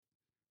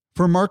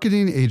For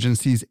marketing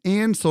agencies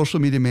and social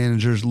media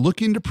managers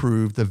looking to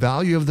prove the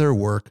value of their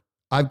work,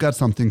 I've got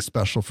something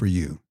special for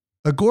you.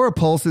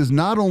 Agorapulse is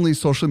not only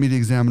Social Media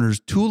Examiner's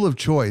tool of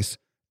choice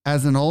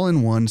as an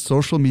all-in-one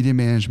social media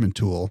management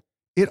tool,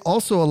 it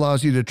also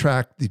allows you to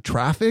track the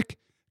traffic,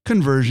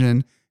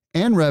 conversion,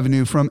 and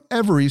revenue from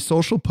every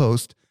social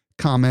post,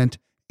 comment,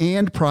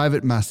 and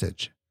private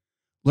message.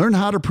 Learn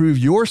how to prove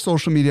your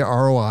social media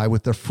ROI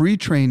with a free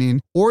training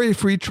or a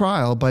free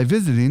trial by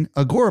visiting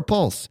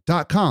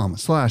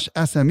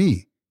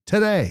agorapulse.com/SME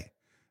today.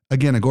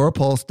 Again,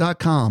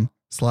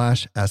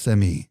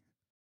 agorapulse.com/SME.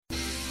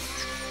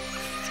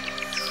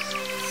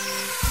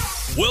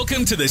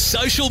 Welcome to the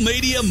Social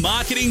Media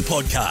Marketing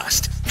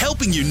Podcast,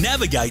 helping you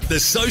navigate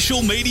the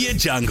social media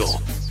jungle.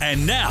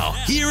 And now,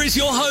 here is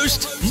your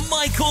host,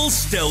 Michael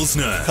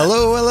Stelzner.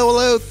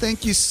 Hello.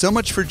 Thank you so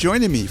much for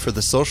joining me for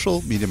the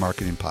Social Media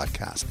Marketing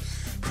Podcast,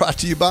 brought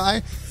to you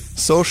by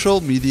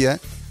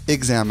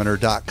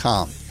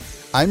socialmediaexaminer.com.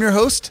 I'm your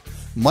host,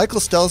 Michael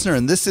Stelzner,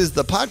 and this is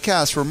the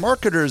podcast for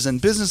marketers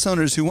and business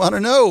owners who want to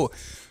know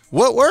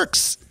what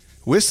works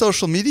with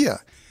social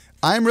media.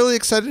 I'm really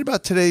excited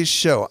about today's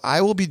show.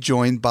 I will be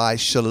joined by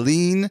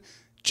Chalene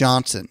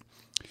Johnson,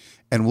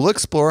 and we'll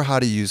explore how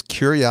to use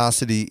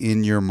curiosity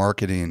in your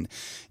marketing.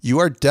 You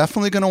are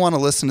definitely going to want to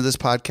listen to this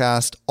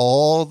podcast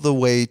all the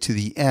way to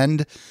the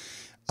end.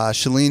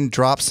 Chalene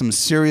drops some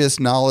serious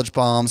knowledge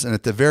bombs, and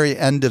at the very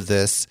end of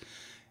this,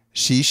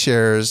 she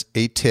shares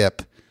a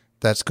tip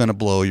that's going to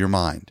blow your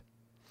mind.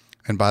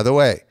 And by the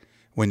way,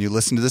 when you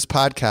listen to this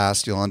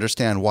podcast, you'll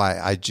understand why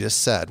I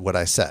just said what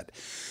I said.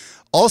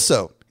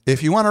 Also,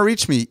 if you want to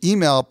reach me,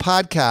 email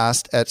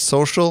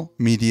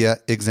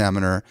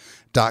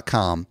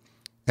podcast@socialmediaexaminer.com.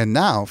 And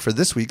now for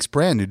this week's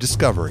brand new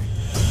discovery.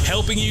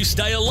 Helping you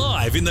stay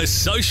alive in the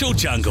social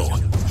jungle.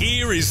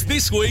 Here is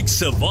this week's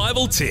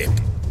survival tip.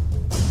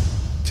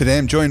 Today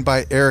I'm joined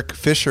by Eric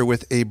Fisher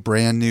with a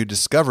brand new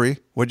discovery.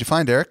 What'd you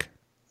find, Eric?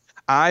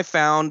 I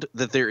found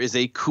that there is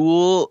a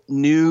cool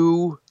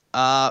new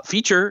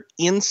feature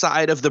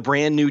inside of the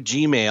brand new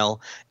Gmail,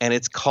 and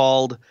it's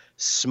called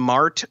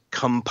Smart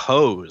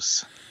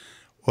Compose.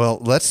 Well,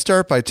 let's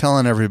start by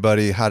telling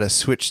everybody how to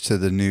switch to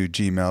the new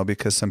Gmail,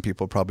 because some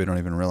people probably don't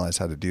even realize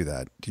how to do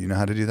that. Do you know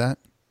how to do that?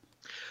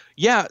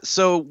 Yeah,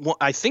 so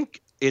I think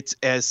it's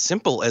as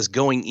simple as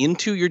going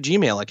into your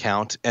Gmail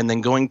account and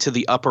then going to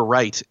the upper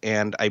right,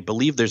 and I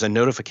believe there's a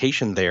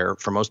notification there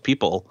for most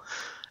people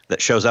that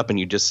shows up, and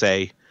you just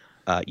say,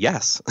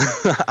 yes,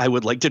 I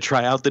would like to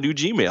try out the new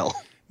Gmail.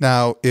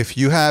 Now, if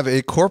you have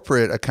a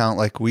corporate account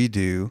like we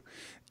do,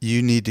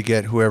 you need to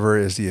get whoever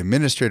is the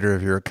administrator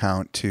of your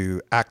account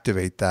to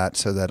activate that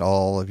so that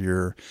all of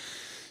your,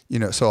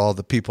 so all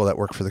the people that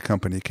work for the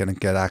company can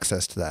get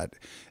access to that.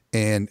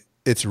 And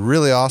it's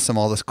really awesome,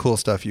 all this cool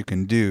stuff you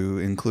can do,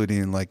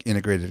 including like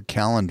integrated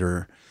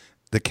calendar.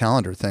 The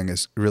calendar thing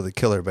is really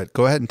killer, but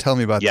go ahead and tell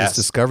me about this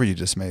discovery you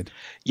just made.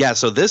 Yeah,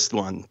 so this is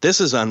one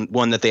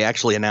that they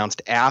actually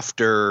announced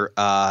after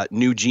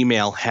new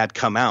Gmail had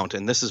come out,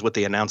 and this is what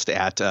they announced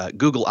at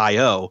Google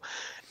I/O.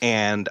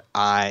 And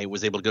I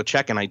was able to go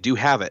check, and I do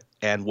have it.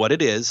 And what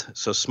it is,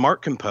 so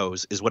Smart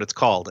Compose is what it's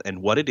called.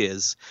 And what it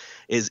is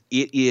it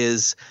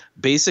is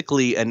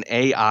basically an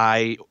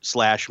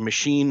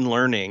AI/machine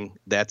learning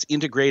that's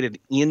integrated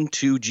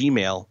into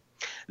Gmail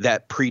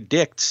that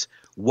predicts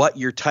what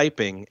you're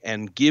typing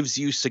and gives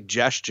you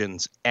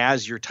suggestions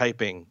as you're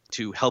typing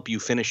to help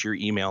you finish your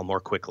email more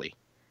quickly.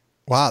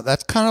 Wow,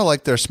 that's kind of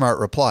like their Smart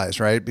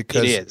Replies, right?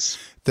 Because it is.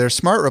 Their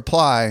Smart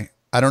Reply,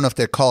 I don't know if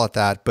they call it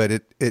that, but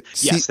it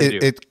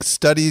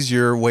studies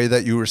your way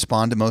that you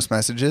respond to most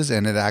messages,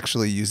 and it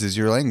actually uses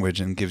your language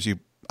and gives you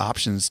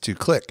options to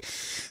click.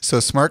 So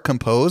Smart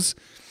Compose,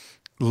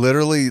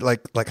 literally,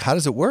 like how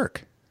does it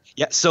work?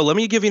 Yeah, so let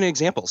me give you an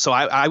example. So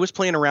I was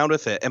playing around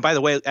with it, and by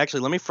the way,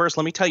 actually, let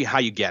me tell you how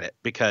you get it,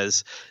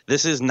 because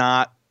this is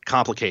not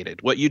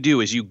complicated. What you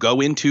do is you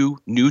go into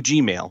new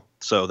Gmail,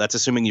 so that's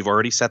assuming you've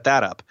already set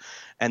that up,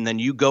 and then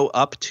you go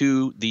up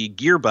to the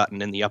gear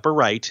button in the upper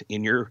right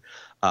in your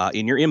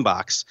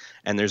inbox,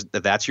 and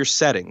that's your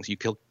settings. You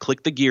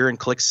click the gear and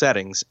click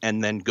settings,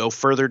 and then go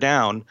further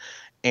down,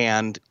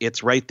 and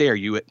it's right there.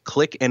 You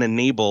click and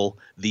enable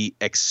the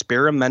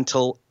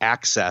experimental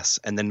access,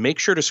 and then make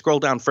sure to scroll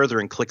down further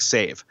and click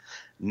save.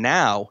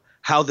 Now,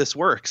 how this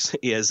works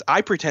is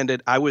I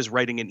pretended I was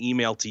writing an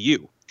email to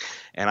you,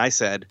 and I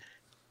said,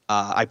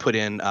 I put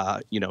in,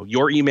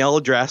 your email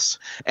address,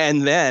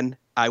 and then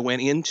I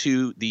went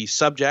into the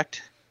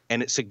subject,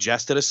 and it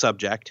suggested a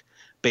subject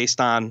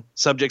based on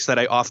subjects that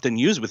I often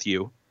use with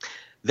you.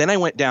 Then I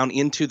went down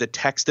into the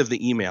text of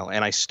the email,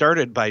 and I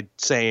started by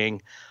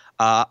saying,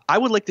 I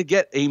would like to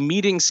get a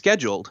meeting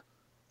scheduled.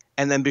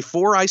 And then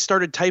before I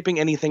started typing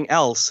anything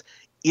else,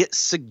 it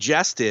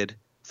suggested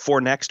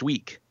for next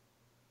week.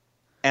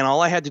 And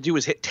all I had to do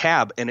was hit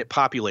tab, and it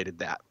populated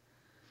that.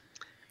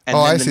 And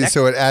I see.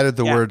 So it added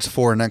the words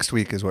for next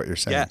week is what you're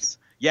saying. Yes.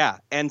 Yeah.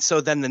 And so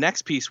then the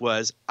next piece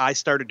was I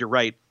started to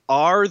write,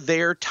 are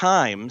there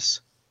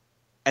times,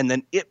 and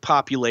then it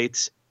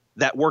populates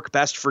that work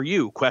best for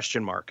you, ?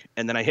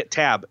 And then I hit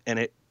tab, and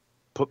it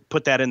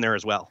put that in there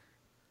as well.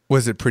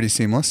 Was it pretty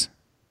seamless?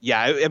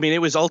 Yeah, I mean,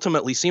 it was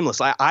ultimately seamless.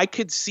 I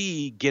could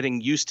see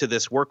getting used to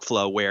this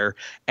workflow where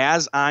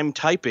as I'm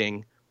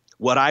typing,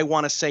 what I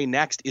want to say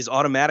next is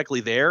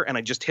automatically there, and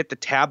I just hit the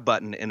tab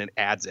button and it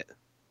adds it.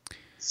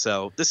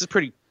 So this is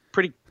pretty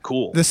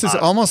cool. This is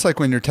almost like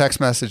when you're text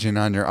messaging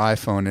on your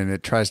iPhone and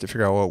it tries to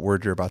figure out what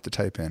word you're about to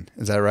type in.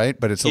 Is that right?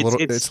 But it's a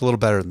little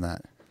better than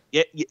that.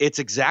 It's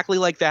exactly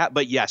like that,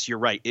 but yes, you're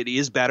right. It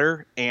is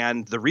better,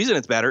 and the reason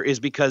it's better is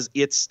because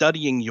it's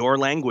studying your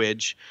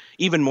language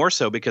even more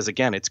so because,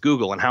 again, it's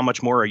Google, and how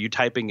much more are you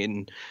typing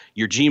in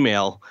your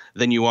Gmail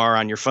than you are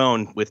on your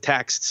phone with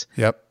texts?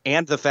 Yep.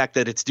 And the fact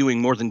that it's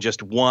doing more than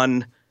just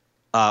one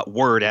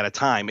word at a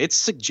time. It's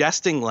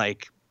suggesting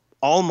like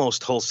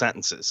almost whole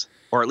sentences,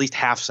 or at least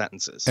half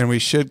sentences. And we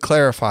should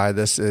clarify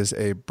this is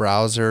a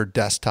browser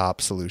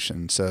desktop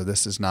solution. So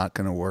this is not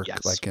going to work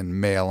like in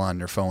Mail on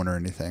your phone or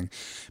anything.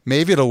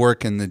 Maybe it'll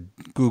work in the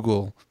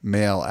Google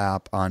Mail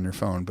app on your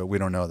phone, but we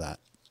don't know that.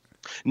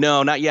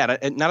 No, not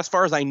yet. Not as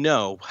far as I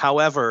know.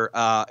 However,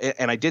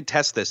 and I did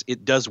test this,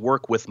 it does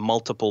work with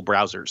multiple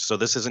browsers. So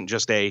this isn't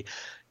just you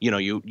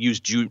use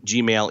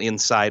Gmail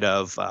inside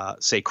of,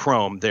 say,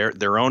 Chrome,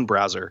 their own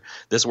browser.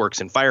 This works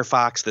in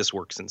Firefox. This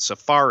works in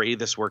Safari.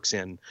 This works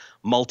in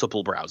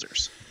multiple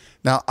browsers.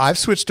 Now, I've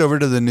switched over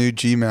to the new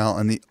Gmail,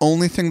 and the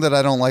only thing that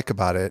I don't like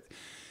about it,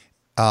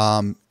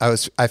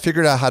 I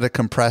figured out how to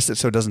compress it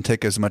so it doesn't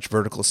take as much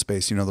vertical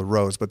space, the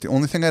rows. But the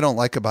only thing I don't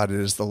like about it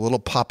is the little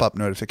pop-up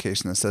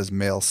notification that says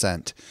mail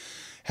sent.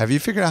 Have you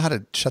figured out how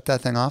to shut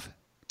that thing off?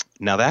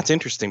 Now that's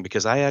interesting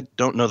because I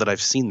don't know that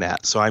I've seen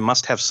that. So I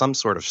must have some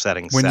sort of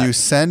settings When set. you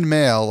send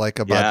mail, like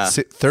about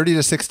 30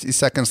 to 60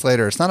 seconds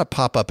later, it's not a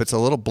pop-up. It's a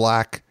little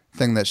black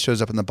thing that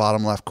shows up in the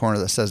bottom left corner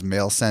that says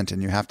mail sent,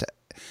 and you have to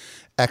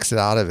exit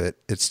out of it.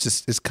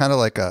 It's kind of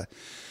like a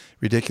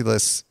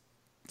ridiculous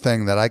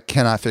thing that I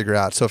cannot figure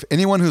out. So if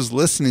anyone who's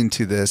listening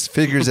to this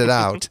figures it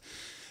out,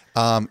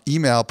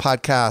 email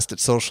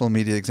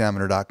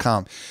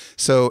podcast@socialmediaexaminer.com.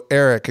 So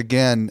Eric,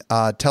 again,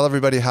 tell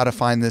everybody how to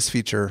find this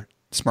feature,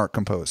 Smart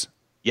Compose.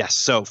 Yes.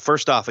 So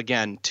first off,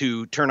 again,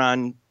 to turn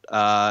on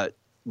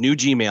new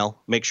Gmail,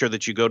 make sure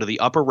that you go to the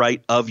upper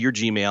right of your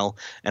Gmail.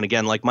 And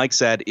again, like Mike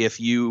said, if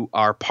you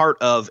are part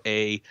of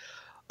a,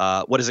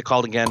 what is it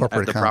called again?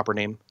 Corporate the account. Proper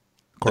name?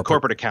 The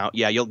corporate account.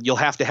 Yeah, you'll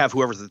have to have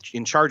whoever's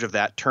in charge of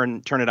that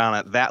turn it on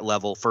at that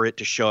level for it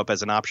to show up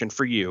as an option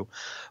for you.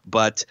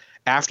 But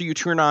after you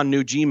turn on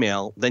new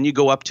Gmail, then you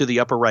go up to the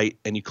upper right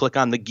and you click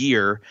on the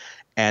gear,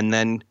 and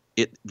then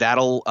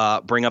that'll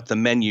bring up the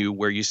menu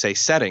where you say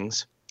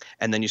settings,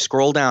 and then you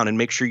scroll down and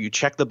make sure you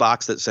check the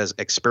box that says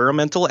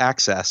experimental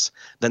access,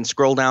 then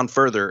scroll down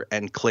further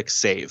and click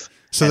save.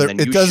 So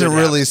it doesn't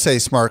really say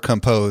Smart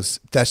Compose.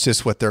 That's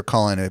just what they're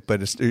calling it.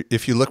 But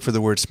if you look for the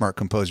word Smart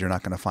Compose, you're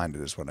not going to find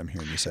it, is what I'm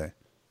hearing you say.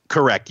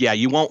 Correct. Yeah,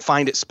 you won't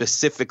find it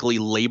specifically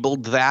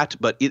labeled that,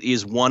 but it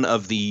is one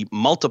of the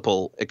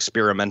multiple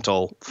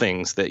experimental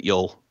things that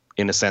you'll,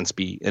 in a sense,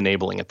 be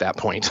enabling at that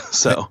point.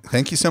 So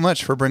thank you so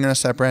much for bringing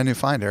us that brand new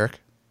find,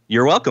 Eric.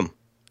 You're welcome.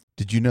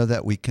 Did you know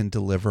that we can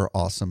deliver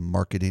awesome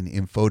marketing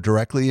info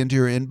directly into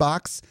your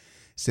inbox?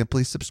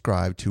 Simply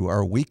subscribe to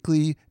our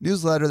weekly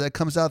newsletter that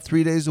comes out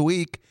 3 days a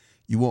week.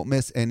 You won't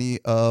miss any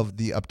of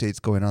the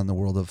updates going on in the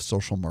world of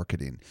social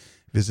marketing.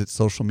 Visit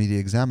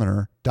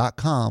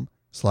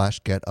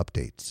socialmediaexaminer.com/get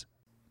updates.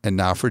 And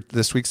now for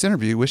this week's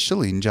interview with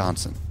Chalene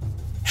Johnson.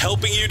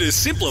 Helping you to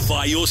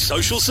simplify your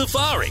social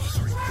safari.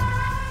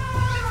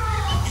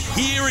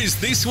 Here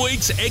is this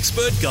week's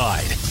expert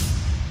guide.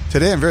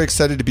 Today, I'm very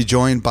excited to be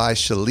joined by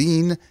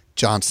Chalene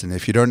Johnson.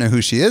 If you don't know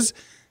who she is,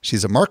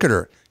 she's a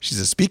marketer, she's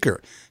a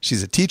speaker,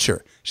 she's a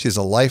teacher, she's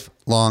a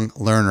lifelong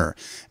learner,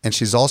 and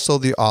she's also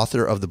the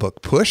author of the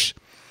book Push,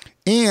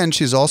 and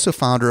she's also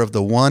founder of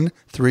the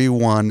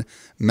 131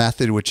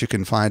 Method, which you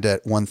can find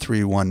at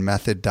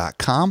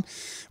 131method.com,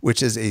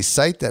 which is a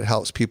site that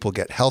helps people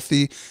get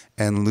healthy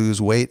and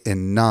lose weight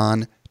in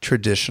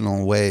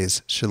non-traditional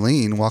ways.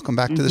 Chalene, welcome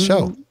back to the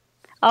show.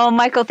 Oh,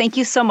 Michael, thank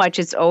you so much.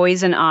 It's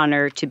always an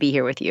honor to be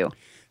here with you.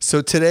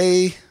 So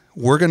today,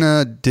 we're going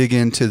to dig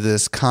into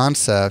this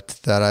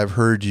concept that I've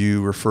heard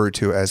you refer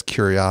to as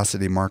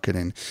curiosity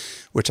marketing,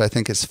 which I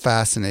think is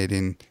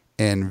fascinating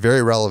and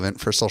very relevant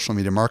for social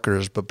media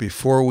marketers. But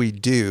before we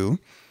do,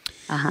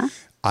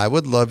 I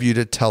would love you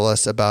to tell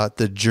us about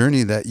the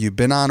journey that you've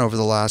been on over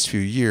the last few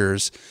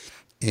years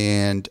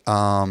and,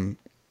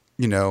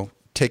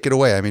 take it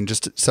away. I mean,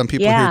 just some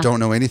people here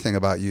don't know anything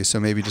about you. So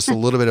maybe just a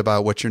little bit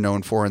about what you're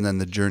known for and then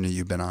the journey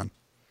you've been on.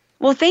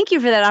 Well, thank you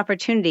for that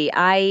opportunity.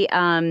 I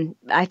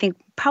think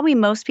probably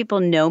most people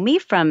know me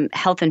from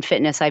health and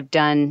fitness. I've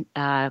done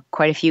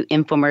quite a few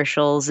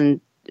infomercials and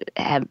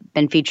have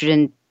been featured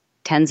in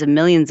tens of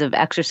millions of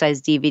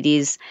exercise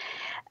DVDs.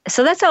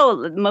 So that's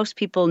how most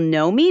people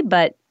know me.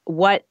 But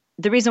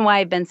the reason why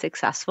I've been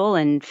successful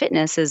in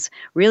fitness is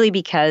really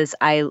because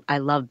I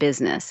love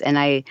business and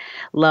I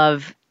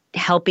love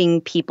helping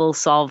people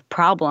solve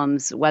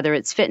problems, whether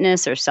it's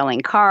fitness or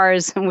selling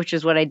cars, which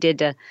is what I did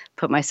to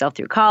put myself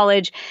through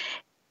college.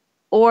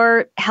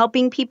 or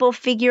helping people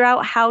figure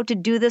out how to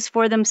do this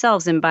for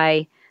themselves. And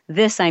by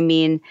this, I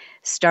mean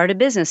start a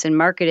business and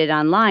market it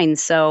online.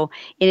 So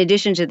in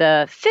addition to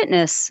the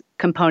fitness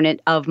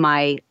component of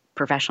my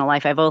professional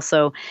life, I've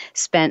also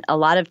spent a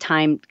lot of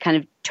time kind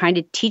of trying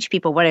to teach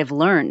people what I've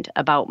learned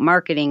about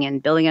marketing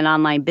and building an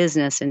online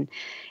business and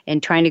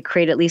trying to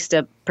create at least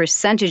a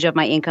percentage of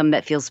my income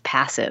that feels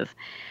passive.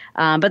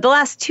 But the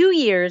last 2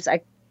 years,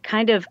 I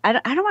don't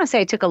want to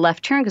say I took a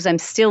left turn because I'm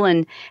still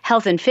in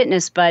health and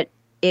fitness, but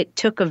it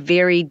took a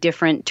very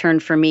different turn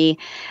for me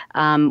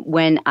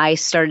when I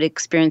started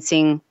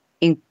experiencing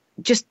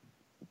just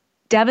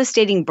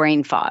devastating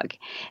brain fog.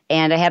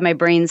 And I had my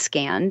brain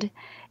scanned.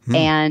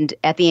 And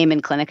at the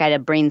Amen Clinic, I had a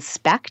brain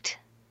SPECT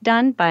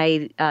done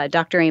by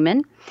Dr.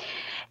 Amen.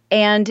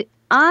 And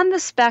on the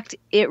SPECT,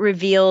 it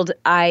revealed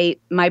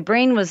my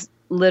brain was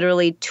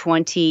literally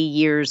 20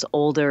 years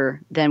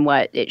older than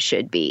what it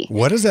should be.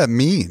 What does that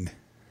mean?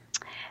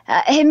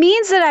 It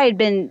means that I had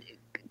been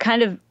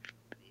kind of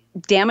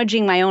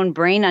damaging my own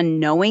brain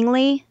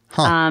unknowingly.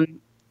 So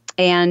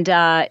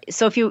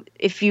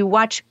if you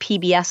watch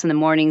PBS in the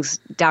mornings,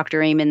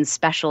 Dr. Amen's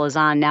special is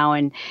on now,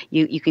 and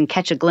you can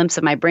catch a glimpse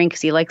of my brain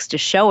because he likes to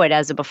show it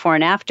as a before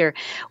and after.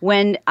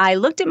 When I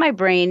looked at my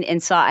brain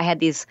and saw I had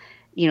these,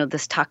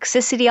 this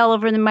toxicity all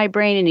over in my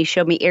brain, and he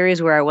showed me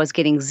areas where I was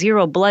getting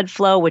zero blood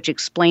flow, which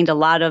explained a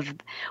lot of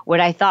what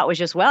I thought was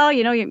just,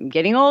 you're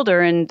getting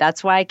older, and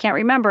that's why I can't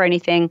remember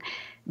anything.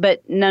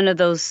 But none of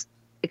those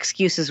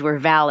excuses were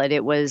valid.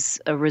 It was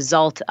a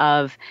result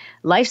of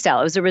lifestyle.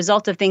 It was a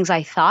result of things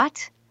I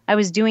thought I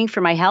was doing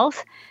for my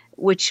health,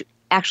 which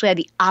actually had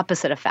the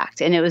opposite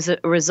effect. And it was a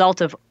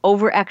result of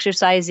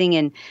over-exercising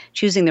and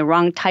choosing the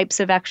wrong types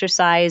of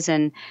exercise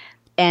and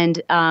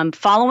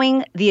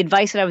following the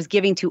advice that I was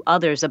giving to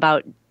others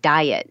about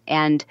diet.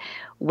 And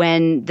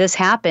when this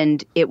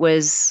happened, it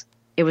was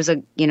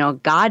a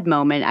God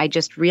moment. I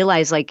just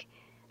realized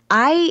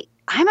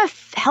I'm a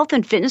health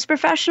and fitness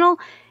professional,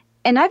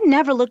 and I've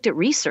never looked at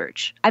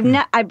research. I've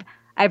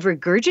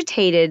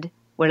regurgitated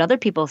what other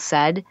people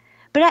said,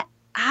 but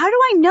how do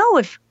I know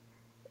if?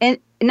 And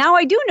now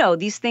I do know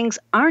these things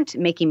aren't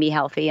making me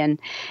healthy, and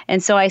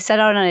so I set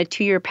out on a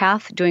 2-year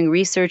path doing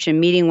research and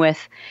meeting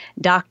with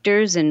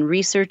doctors and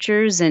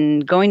researchers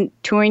and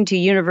touring to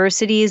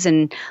universities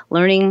and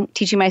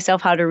teaching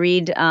myself how to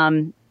read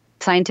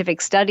scientific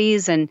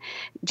studies and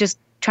just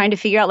trying to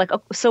figure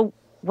out so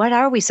what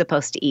are we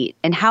supposed to eat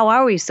and how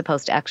are we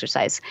supposed to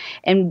exercise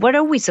and what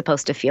are we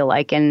supposed to feel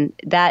like? And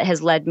that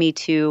has led me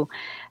to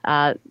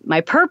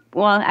my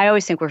I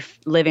always think we're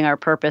living our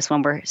purpose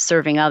when we're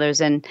serving others.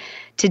 And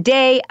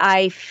today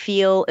I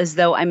feel as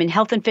though I'm in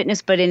health and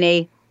fitness, but in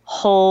a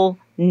whole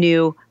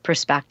new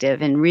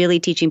perspective and really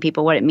teaching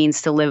people what it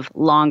means to live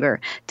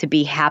longer, to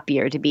be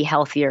happier, to be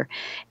healthier.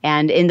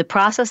 And in the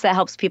process, that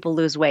helps people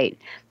lose weight.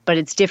 But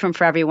it's different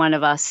for every one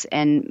of us.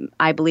 And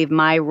I believe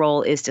my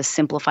role is to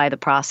simplify the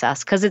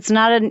process because it's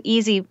not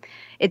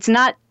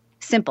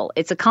simple.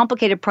 It's a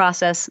complicated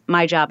process.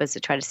 My job is to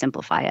try to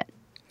simplify it.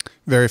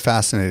 Very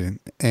fascinating.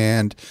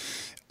 And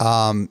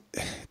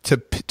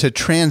to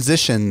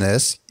transition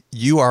this,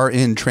 you are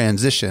in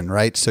transition,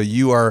 right? So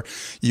you are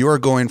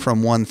going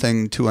from one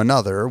thing to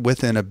another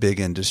within a big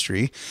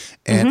industry.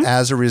 And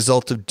as a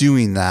result of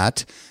doing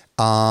that,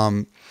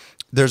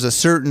 there's a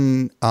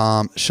certain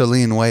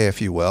Chalene way,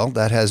 if you will,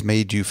 that has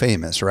made you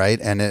famous,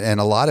 right? And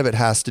a lot of it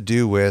has to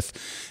do with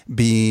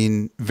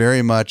being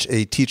very much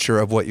a teacher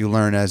of what you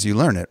learn as you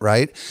learn it,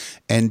 right?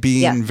 And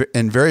being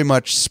and very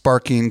much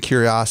sparking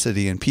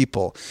curiosity in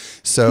people.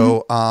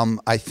 So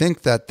I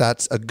think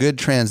that's a good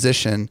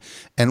transition,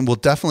 and we'll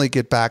definitely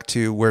get back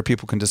to where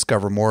people can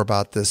discover more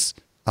about this.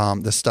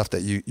 The stuff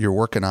that you're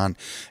working on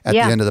at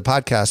the end of the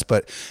podcast.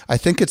 But I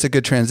think it's a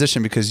good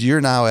transition because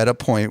you're now at a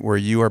point where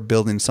you are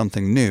building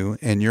something new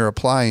and you're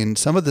applying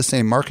some of the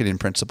same marketing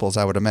principles,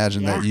 I would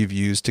imagine, that you've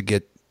used to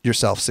get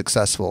yourself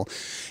successful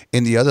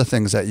in the other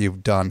things that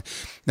you've done.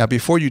 Now,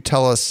 before you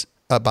tell us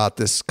about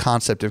this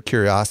concept of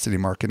curiosity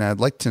marketing, I'd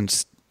like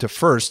to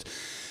first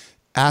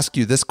ask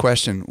you this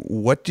question.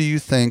 What do you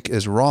think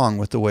is wrong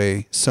with the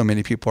way so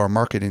many people are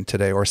marketing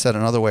today? Or said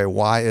another way,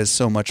 why is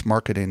so much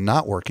marketing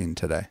not working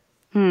today?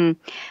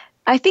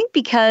 I think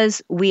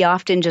because we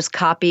often just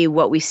copy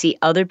what we see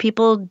other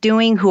people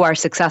doing who are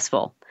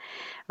successful,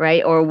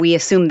 right? Or we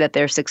assume that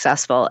they're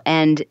successful,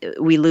 and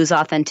we lose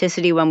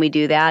authenticity when we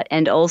do that.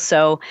 And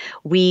also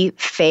we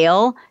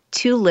fail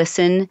to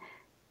listen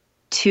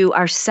to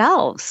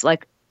ourselves.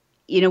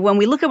 When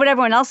we look at what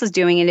everyone else is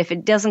doing, and if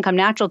it doesn't come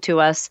natural to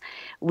us,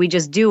 we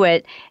just do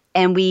it.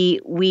 And we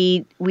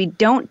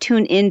don't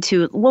tune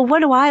into, well,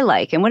 what do I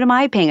like? And what am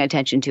I paying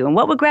attention to? And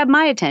what would grab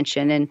my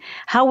attention? And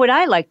how would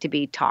I like to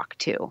be talked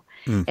to?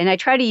 And I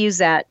try to use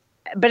that.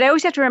 But I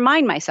always have to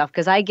remind myself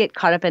because I get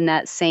caught up in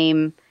that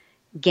same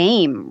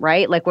game,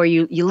 right? Where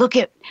you look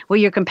at what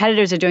your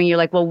competitors are doing, you're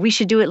like, well, we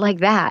should do it like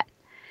that.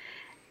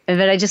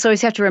 But I just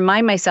always have to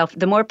remind myself,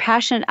 the more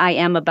passionate I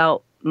am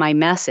about my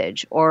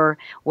message or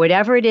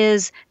whatever it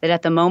is that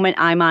at the moment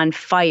I'm on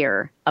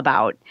fire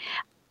about,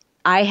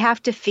 I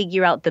have to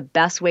figure out the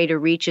best way to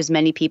reach as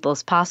many people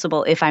as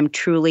possible if I'm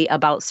truly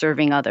about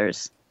serving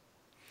others.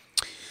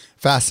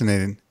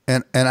 Fascinating.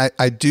 And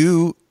I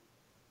do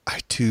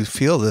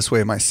feel this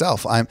way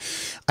myself. I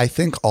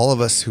think all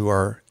of us who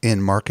are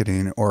in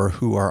marketing or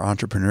who are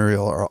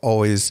entrepreneurial are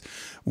always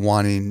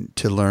wanting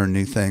to learn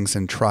new things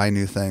and try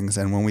new things.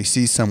 And when we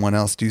see someone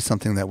else do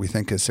something that we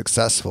think is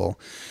successful,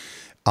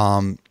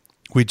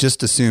 we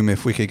just assume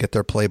if we could get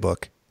their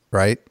playbook,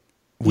 right?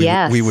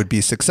 We would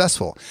be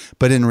successful.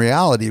 But in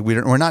reality,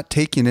 we're not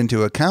taking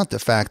into account the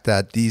fact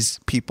that these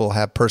people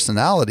have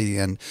personality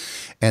and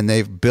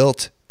they've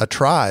built a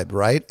tribe,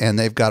 right? And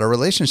they've got a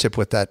relationship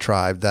with that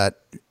tribe that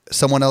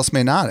someone else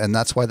may not. And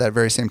that's why that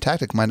very same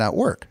tactic might not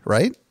work,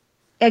 right?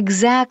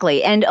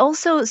 Exactly. And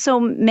also, so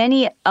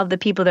many of the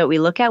people that we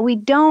look at, we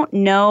don't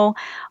know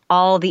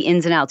all the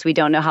ins and outs. We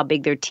don't know how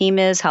big their team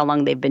is, how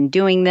long they've been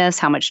doing this,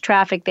 how much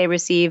traffic they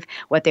receive,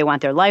 what they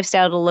want their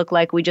lifestyle to look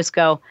like. We just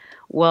go,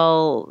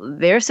 well,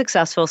 they're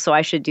successful, so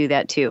I should do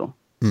that too.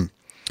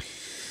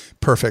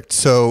 Perfect.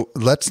 So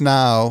let's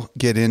now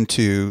get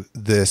into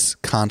this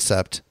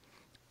concept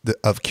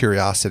of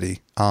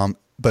curiosity.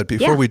 But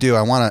before we do,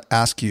 I want to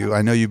ask you,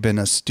 I know you've been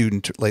a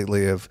student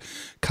lately of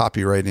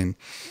copywriting.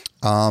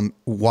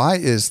 Why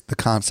is the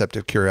concept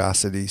of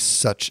curiosity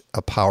such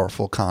a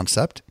powerful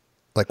concept?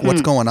 Like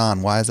what's going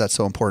on? Why is that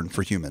so important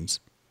for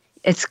humans?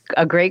 It's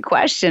a great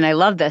question. I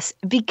love this.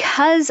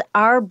 Because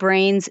our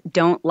brains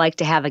don't like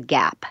to have a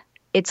gap.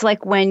 It's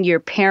like when your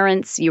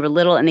parents, you were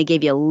little and they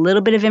gave you a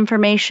little bit of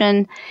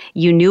information,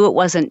 you knew it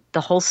wasn't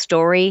the whole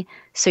story,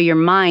 so your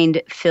mind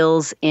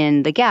fills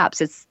in the gaps.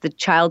 It's the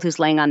child who's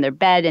laying on their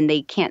bed and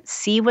they can't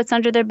see what's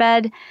under their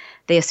bed.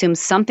 They assume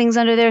something's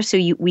under there, so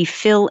we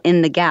fill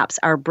in the gaps.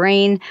 Our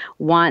brain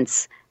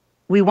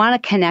we want to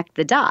connect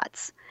the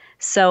dots.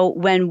 So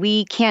when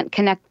we can't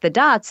connect the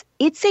dots,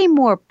 it's a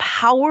more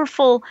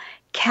powerful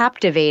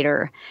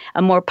captivator,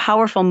 a more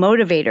powerful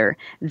motivator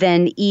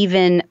than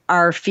even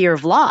our fear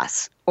of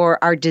loss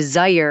or our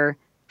desire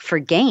for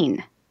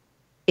gain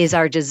is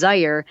our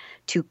desire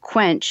to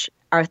quench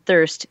our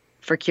thirst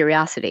for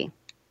curiosity.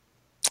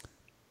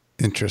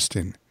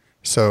 Interesting.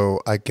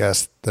 So I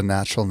guess the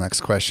natural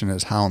next question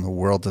is, how in the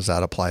world does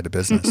that apply to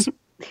business?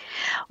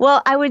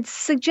 Well, I would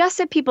suggest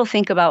that people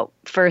think about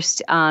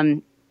first,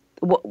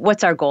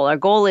 what's our goal? Our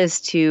goal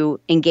is to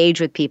engage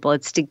with people.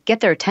 It's to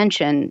get their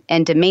attention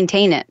and to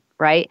maintain it,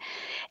 right?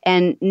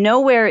 And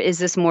nowhere is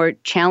this more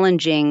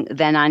challenging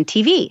than on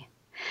TV.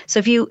 So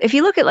if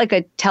you look at like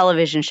a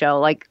television show,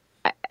 like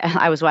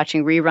I was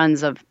watching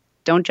reruns of,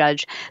 don't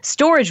judge,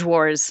 Storage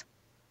Wars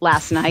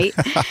last night.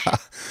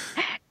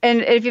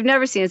 And if you've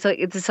never seen it,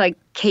 it's this like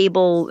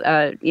cable,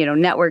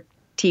 network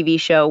TV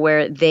show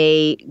where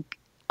they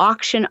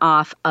auction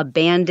off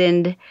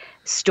abandoned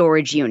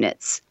storage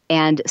units.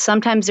 And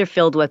sometimes they're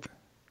filled with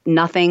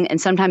nothing, and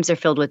sometimes they're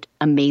filled with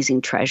amazing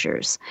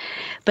treasures.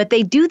 But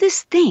they do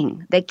this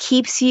thing that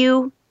keeps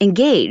you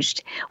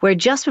engaged, where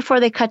just before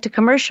they cut to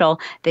commercial,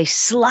 they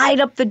slide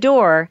up the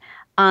door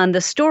on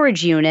the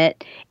storage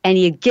unit, and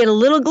you get a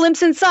little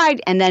glimpse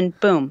inside, and then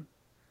boom,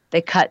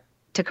 they cut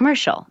to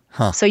commercial.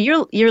 Huh. So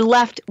you're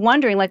left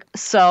wondering, like,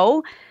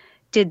 so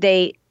did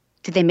they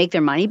make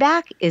their money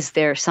back? Is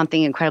there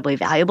something incredibly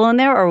valuable in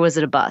there, or was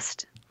it a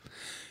bust?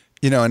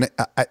 And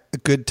a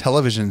good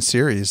television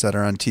series that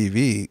are on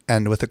TV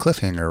end with a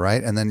cliffhanger,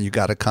 right? And then you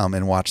got to come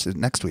and watch it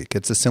next week.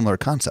 It's a similar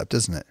concept,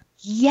 isn't it?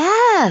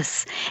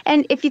 Yes.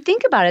 And if you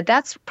think about it,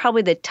 that's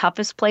probably the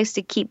toughest place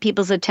to keep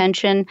people's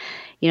attention.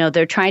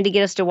 They're trying to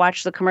get us to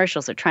watch the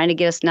commercials. They're trying to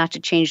get us not to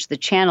change the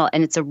channel.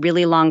 And it's a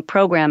really long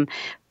program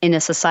in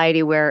a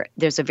society where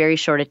there's a very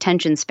short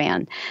attention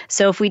span.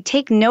 So if we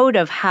take note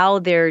of how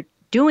they're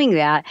doing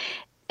that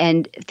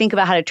and think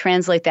about how to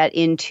translate that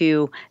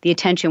into the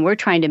attention we're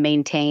trying to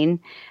maintain,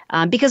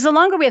 because the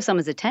longer we have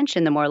someone's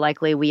attention, the more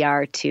likely we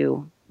are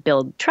to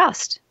build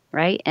trust.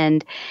 Right.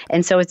 And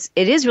so it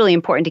is really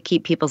important to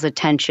keep people's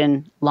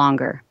attention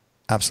longer.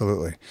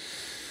 Absolutely.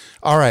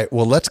 All right.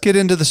 Well, let's get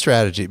into the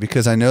strategy,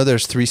 because I know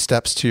there's 3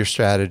 steps to your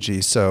strategy.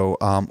 So,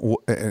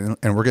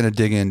 and we're going to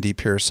dig in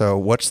deep here. So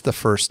what's the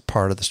first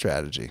part of the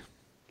strategy?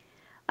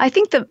 I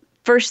think the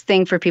first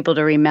thing for people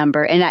to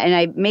remember, and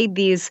I made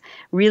these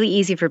really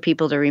easy for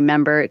people to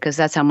remember because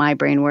that's how my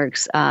brain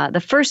works.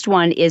 The first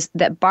one is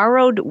that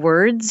borrowed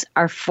words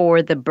are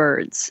for the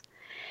birds.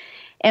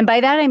 And by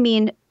that, I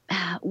mean,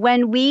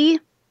 when we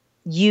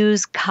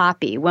use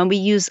copy, when we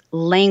use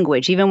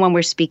language, even when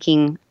we're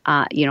speaking,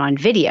 on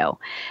video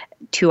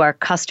to our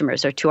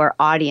customers or to our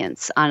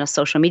audience on a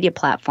social media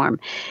platform,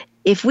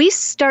 if we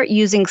start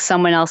using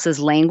someone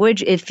else's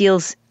language, it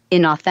feels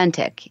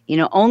inauthentic.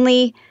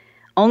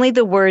 Only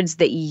the words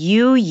that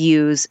you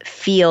use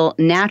feel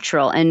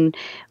natural. And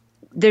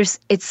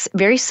it's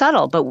very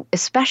subtle, but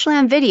especially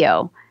on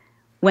video,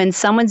 when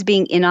someone's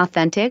being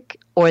inauthentic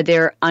or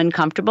they're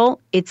uncomfortable,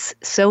 it's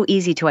so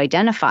easy to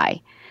identify,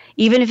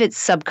 even if it's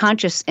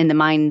subconscious in the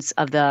minds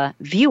of the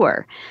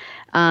viewer.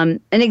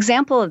 An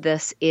example of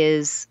this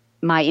is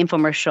my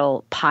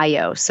infomercial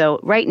Pio. So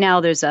right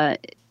now there's a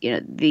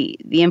the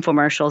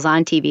infomercials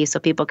on TV so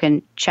people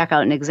can check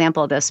out an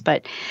example of this.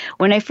 But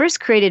when I first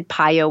created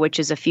PiYo, which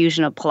is a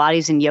fusion of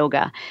Pilates and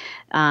yoga,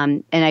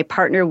 and I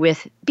partnered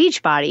with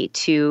Beachbody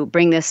to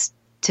bring this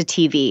to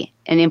TV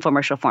in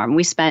infomercial form,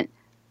 they spent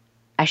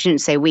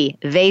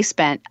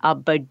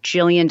 $1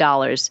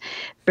 bajillion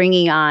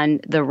bringing on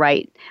the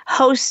right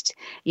host,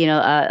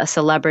 a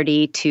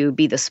celebrity to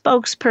be the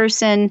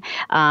spokesperson,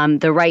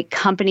 the right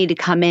company to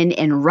come in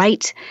and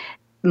write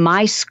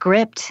my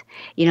script,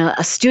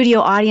 a studio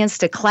audience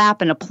to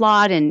clap and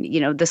applaud, and,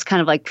 this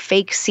kind of like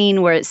fake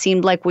scene where it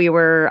seemed like we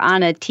were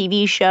on a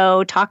TV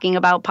show talking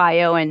about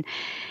PiYo.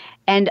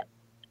 And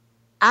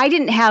I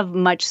didn't have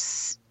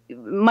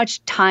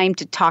much time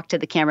to talk to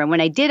the camera. When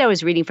I did, I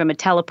was reading from a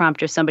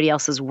teleprompter somebody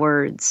else's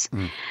words.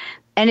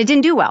 And it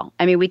didn't do well.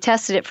 I mean, we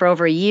tested it for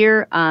over a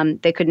year.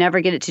 They could never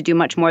get it to do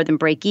much more than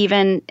break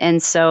even.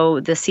 And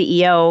so the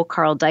CEO,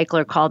 Carl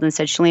Deichler, called and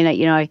said,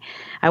 Shalina,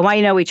 I want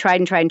you to know we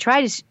tried and tried and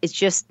tried. It's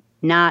just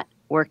not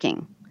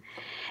working.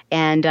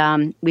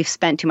 And we've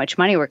spent too much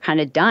money. We're kind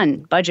of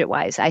done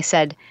budget-wise. I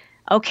said,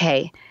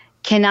 okay,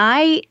 can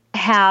I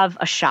have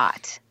a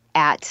shot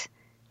at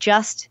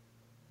just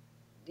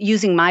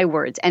using my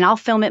words, and I'll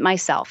film it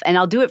myself, and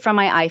I'll do it from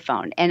my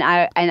iPhone, and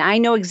I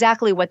know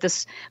exactly what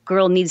this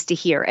girl needs to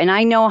hear, and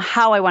I know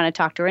how I want to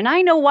talk to her, and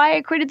I know why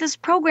I created this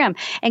program,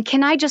 and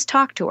can I just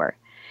talk to her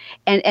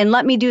and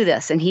let me do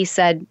this? And he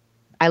said,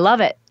 I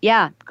love it.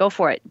 Yeah, go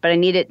for it, but I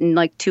need it in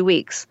like 2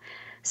 weeks.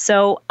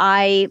 So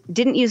I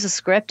didn't use a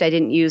script. I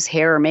didn't use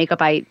hair or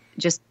makeup. I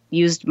just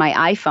used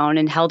my iPhone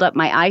and held up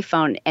my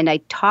iPhone, and I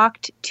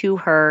talked to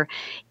her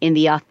in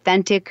the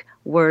authentic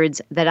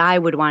words that I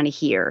would want to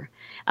hear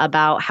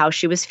about how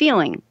she was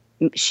feeling,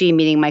 she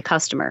meaning my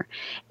customer,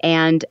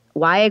 and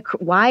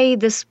why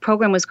this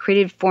program was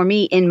created for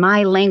me in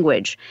my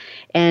language.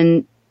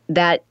 And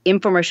that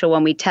infomercial,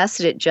 when we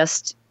tested it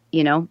just,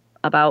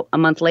 about a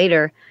month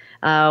later,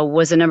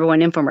 was a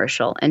 #1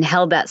 infomercial and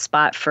held that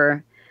spot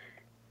for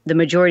the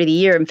majority of the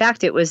year. In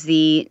fact, it was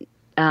the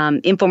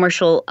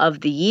infomercial of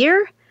the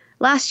year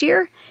last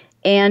year,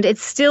 and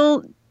it's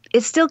still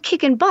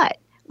kicking butt.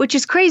 Which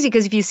is crazy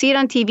because if you see it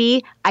on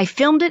TV, I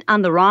filmed it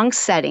on the wrong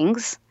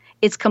settings.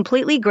 It's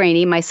completely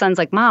grainy. My son's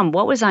like, Mom,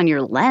 what was on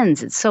your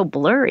lens? It's so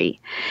blurry.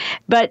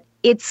 But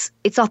it's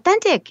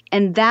authentic.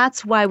 And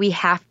that's why we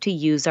have to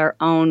use our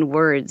own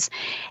words.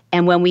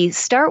 And when we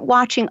start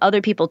watching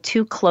other people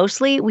too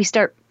closely, we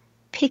start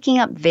picking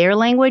up their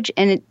language,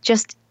 and it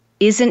just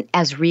isn't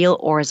as real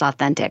or as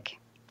authentic.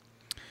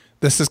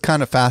 This is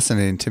kind of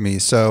fascinating to me.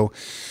 So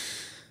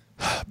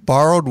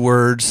borrowed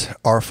words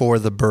are for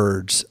the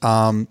birds.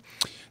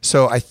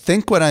 So I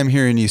think what I'm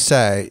hearing you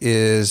say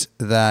is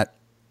that,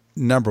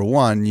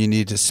 #1, you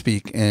need to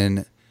speak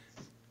in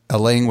a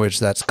language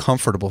that's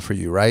comfortable for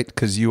you, right?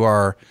 Because you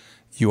are,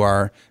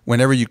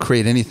 whenever you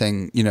create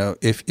anything,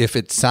 if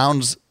it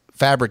sounds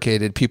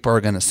fabricated, people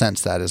are going to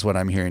sense that, is what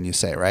I'm hearing you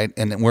say, right?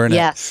 And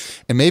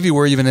and maybe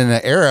we're even in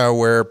an era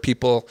where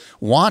people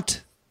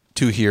want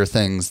to hear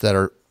things that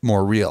are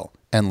more real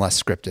and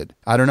less scripted.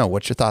 I don't know.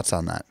 What's your thoughts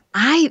on that?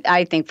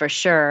 I think for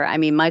sure. I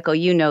mean, Michael,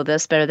 you know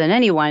this better than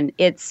anyone.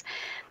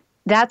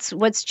 That's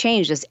what's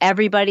changed, is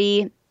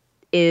everybody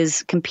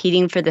is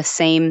competing for the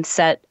same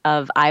set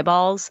of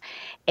eyeballs.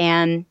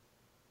 And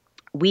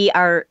we've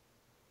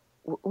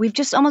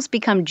just almost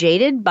become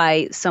jaded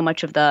by so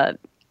much of the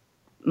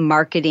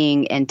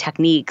marketing and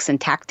techniques and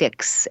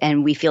tactics.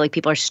 And we feel like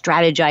people are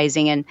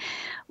strategizing, and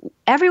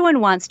everyone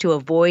wants to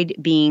avoid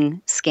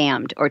being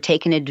scammed or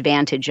taken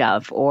advantage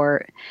of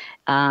or,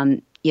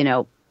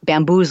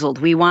 bamboozled.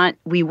 We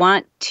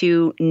want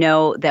to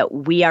know that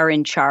we are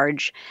in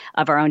charge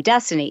of our own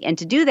destiny. And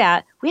to do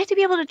that, we have to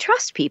be able to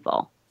trust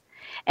people.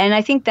 And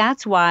I think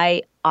that's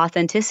why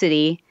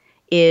authenticity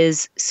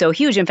is so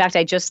huge. In fact,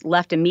 I just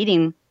left a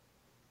meeting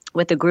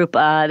with a group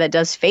that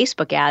does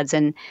Facebook ads,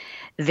 and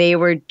they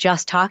were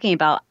just talking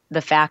about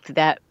the fact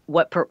that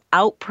what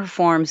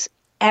outperforms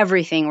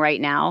everything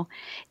right now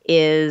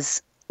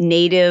is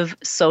native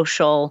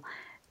social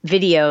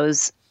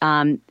videos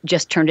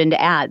just turned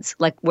into ads,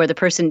 like where the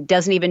person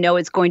doesn't even know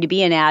it's going to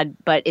be an ad,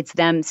 but it's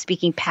them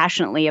speaking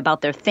passionately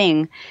about their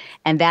thing.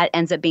 And that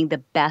ends up being the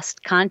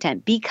best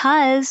content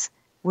because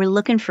we're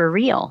looking for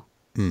real.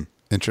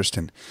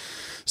 Interesting.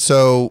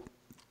 So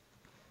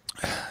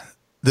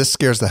this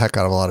scares the heck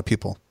out of a lot of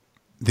people.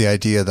 The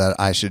idea that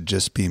I should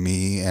just be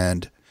me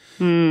and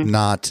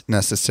not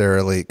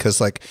necessarily,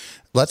 because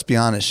let's be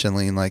honest,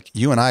 Shalene,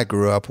 you and I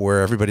grew up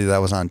where everybody that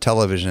was on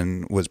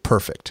television was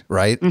perfect,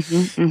 right?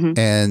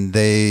 And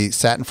they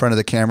sat in front of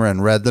the camera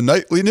and read the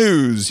nightly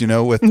news,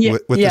 with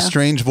the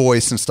strange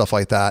voice and stuff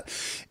like that.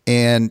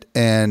 And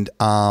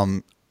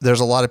there's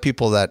a lot of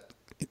people that,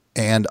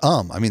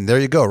 I mean,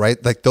 there you go,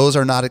 right? Those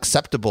are not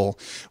acceptable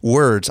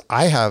words.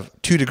 I have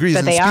 2 degrees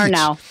in speech. But they are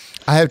now.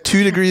 I have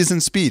 2 degrees in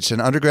speech,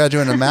 an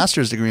undergraduate and a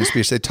master's degree in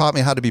speech. They taught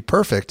me how to be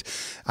perfect.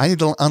 I need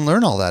to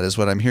unlearn all that, is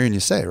what I'm hearing you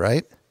say,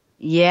 right?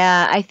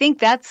 Yeah, I think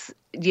that's,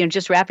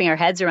 just wrapping our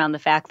heads around the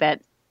fact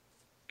that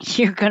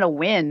you're going to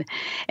win.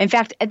 In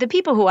fact, the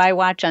people who I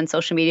watch on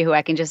social media who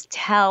I can just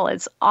tell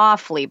it's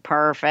awfully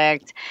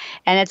perfect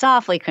and it's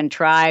awfully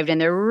contrived and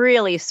they're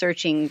really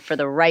searching for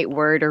the right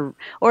word,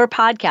 or a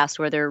podcast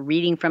where they're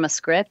reading from a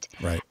script.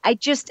 Right. I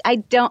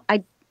don't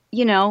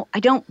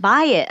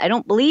buy it. I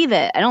don't believe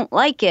it. I don't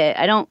like it.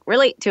 I don't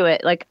relate to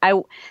it.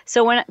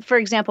 For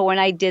example, when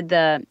I did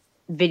the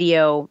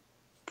video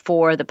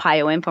for the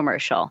PIO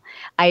infomercial,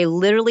 I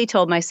literally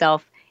told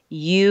myself,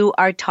 you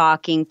are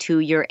talking to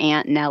your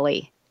Aunt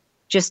Nellie.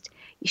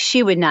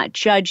 She would not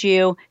judge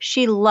you.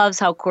 She loves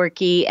how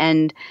quirky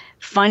and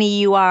funny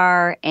you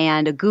are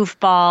and a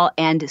goofball.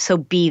 And so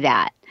be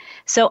that.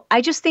 So I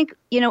just think,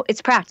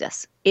 it's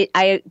practice.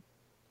 I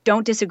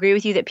don't disagree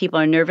with you that people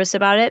are nervous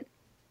about it,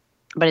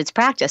 but it's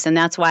practice. And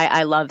that's why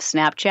I love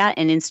Snapchat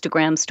and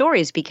Instagram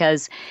stories,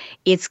 because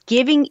it's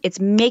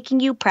making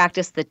you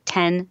practice the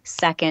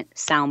 10-second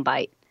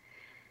soundbite.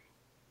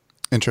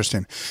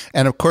 Interesting.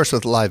 And of course,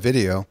 with live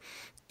video,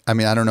 I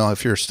mean, I don't know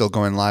if you're still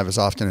going live as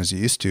often as you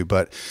used to,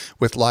 but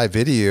with live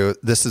video,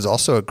 this is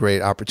also a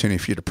great opportunity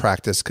for you to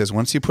practice, because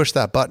once you push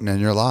that button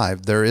and you're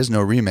live, there is no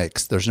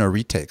remakes, there's no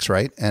retakes,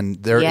 right?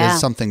 And there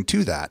is something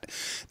to that.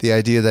 The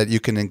idea that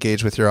you can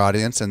engage with your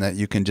audience and that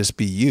you can just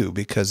be you,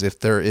 because if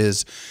there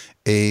is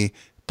a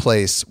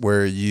place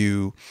where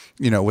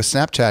with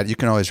Snapchat, you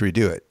can always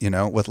redo it,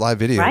 with live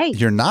video,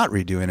 You're not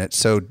redoing it.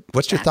 So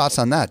what's your thoughts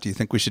on that? Do you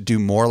think we should do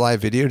more live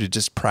video to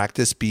just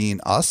practice being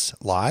us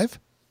live?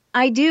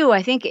 I do.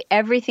 I think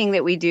everything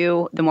that we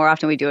do, the more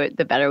often we do it,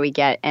 the better we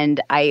get. And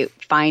I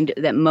find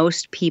that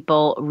most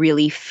people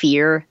really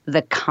fear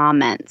the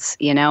comments,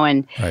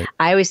 and I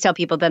always tell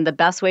people then the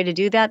best way to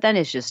do that then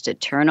is just to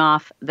turn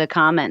off the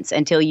comments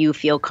until you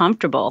feel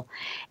comfortable.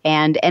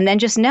 And then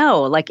just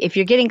know, like, if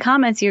you're getting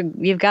comments,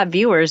 you've got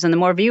viewers, and the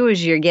more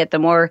viewers you get, the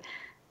more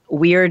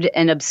weird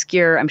and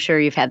obscure, I'm sure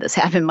you've had this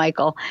happen,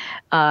 Michael,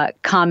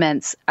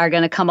 comments are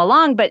going to come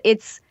along. But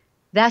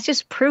that's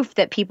just proof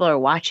that people are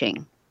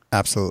watching.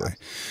 Absolutely.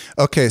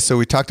 Okay, so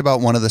we talked about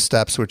one of the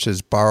steps, which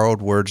is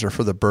borrowed words are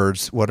for the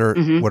birds. What are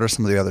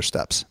some of the other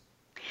steps?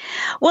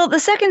 Well, the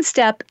second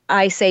step,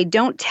 I say,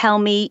 don't tell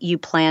me you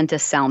plan to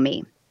sell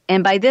me.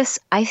 And by this,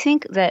 I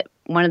think that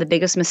one of the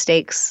biggest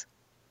mistakes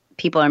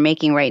people are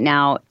making right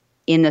now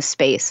in this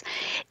space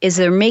is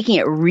they're making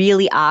it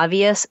really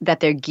obvious that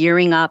they're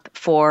gearing up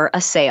for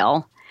a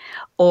sale,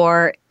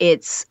 or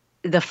it's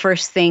the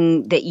first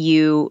thing that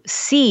you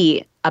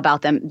see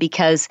about them,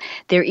 because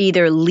they're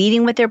either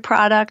leading with their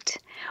product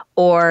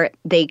or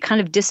they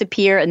kind of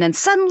disappear and then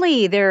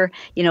suddenly they're,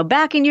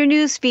 back in your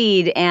news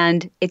feed,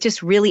 and it's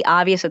just really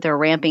obvious that they're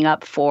ramping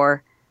up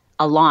for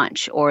a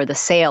launch or the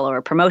sale or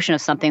a promotion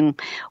of something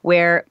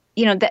where,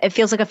 it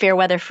feels like a fair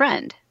weather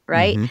friend,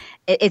 right? Mm-hmm.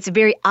 It's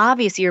very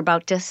obvious you're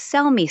about to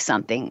sell me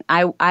something.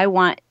 I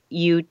want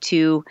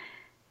to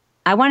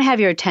have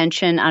your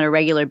attention on a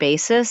regular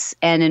basis.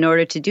 And in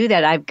order to do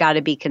that, I've got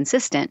to be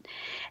consistent.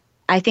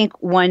 I think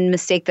one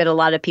mistake that a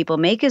lot of people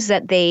make is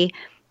that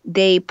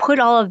they put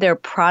all of their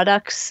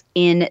products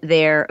in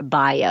their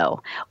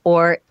bio,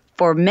 or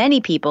for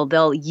many people,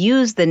 they'll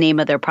use the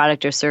name of their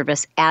product or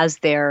service as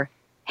their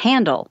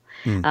handle.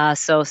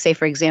 So say,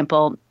 for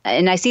example,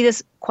 and I see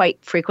this quite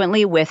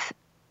frequently with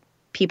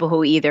people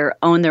who either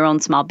own their own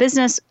small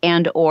business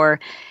and or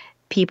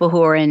people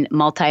who are in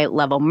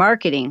multi-level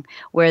marketing,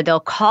 where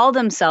they'll call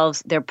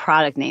themselves their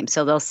product name.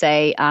 So they'll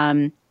say,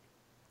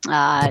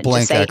 the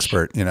blank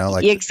expert,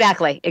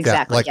 exactly. The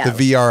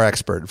VR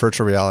expert,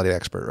 virtual reality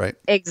expert, right?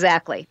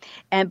 Exactly.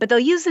 But they'll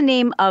use the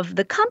name of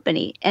the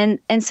company.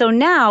 And so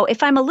now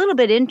if I'm a little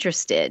bit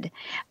interested,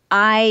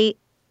 I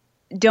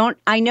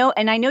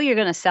know you're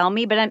going to sell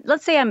me, but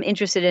let's say I'm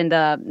interested in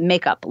the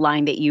makeup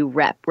line that you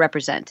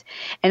represent.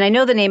 And I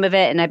know the name of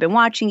it, and I've been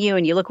watching you,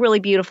 and you look really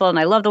beautiful, and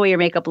I love the way your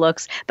makeup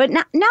looks. But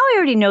now I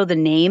already know the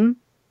name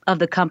of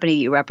the company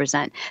you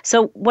represent.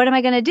 So what am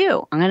I going to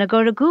do? I'm going to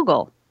go to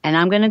Google. And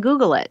I'm going to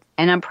Google it.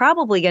 And I'm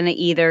probably going to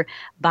either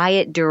buy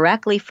it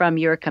directly from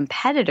your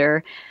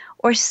competitor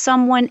or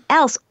someone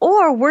else.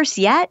 Or worse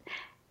yet,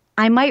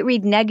 I might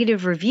read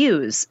negative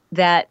reviews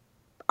that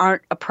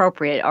aren't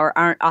appropriate or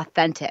aren't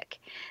authentic.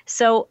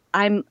 So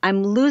I'm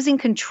losing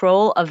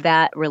control of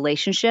that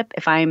relationship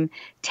if I'm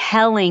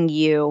telling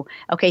you,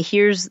 okay,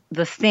 here's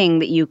the thing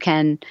that you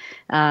can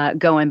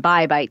go and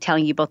buy by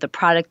telling you both the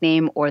product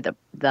name or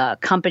the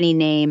company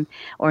name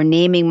or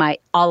naming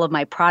all of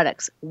my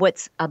products.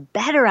 What's a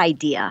better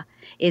idea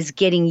is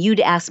getting you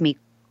to ask me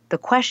the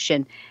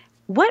question,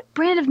 what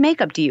brand of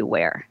makeup do you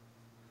wear?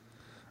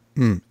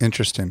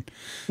 Interesting.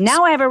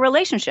 Now I have a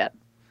relationship.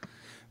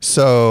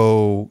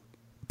 So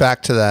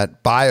back to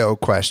that bio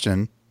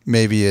question.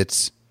 Maybe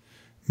it's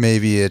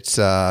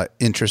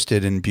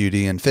interested in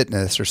beauty and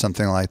fitness or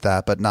something like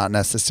that, but not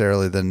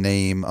necessarily the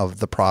name of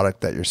the product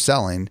that you're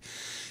selling.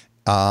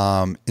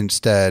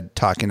 Instead,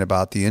 talking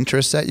about the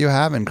interests that you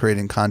have and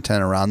creating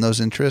content around those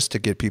interests to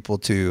get people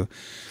to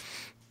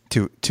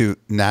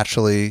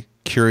naturally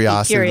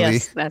curiosity,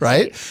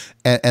 right?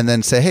 And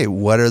then say, hey,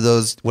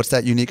 what's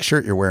that unique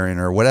shirt you're wearing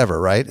or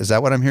whatever, right? Is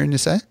that what I'm hearing you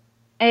say?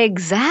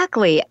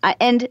 Exactly.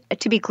 And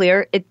to be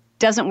clear,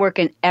 doesn't work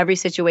in every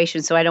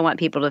situation. So I don't want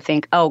people to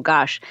think, oh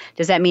gosh,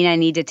 does that mean I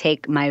need to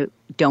take my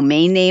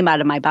domain name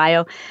out of my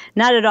bio?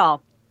 Not at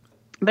all.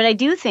 But I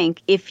do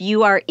think if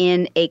you are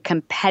in a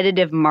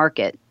competitive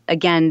market,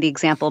 again, the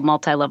example of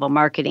multi-level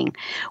marketing,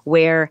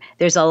 where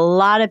there's a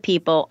lot of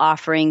people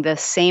offering the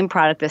same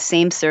product, the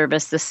same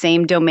service, the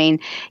same domain,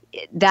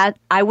 that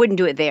I wouldn't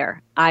do it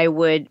there. I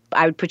would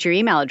put your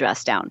email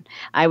address down.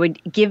 I would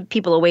give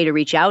people a way to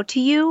reach out to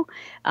you.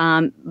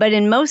 But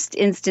in most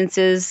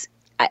instances,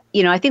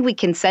 I think we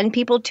can send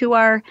people to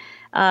our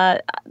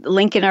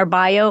link in our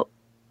bio,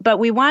 but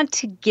we want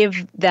to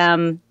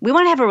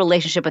have a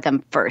relationship with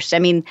them first. I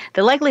mean,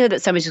 the likelihood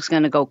that somebody's just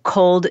going to go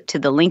cold to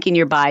the link in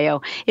your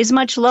bio is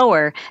much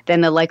lower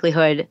than the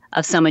likelihood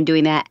of someone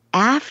doing that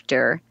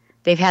after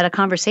they've had a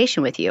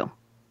conversation with you.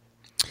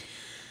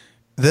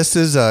 This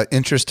is an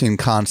interesting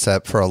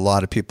concept for a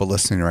lot of people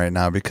listening right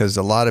now, because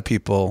a lot of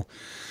people,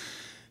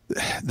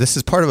 this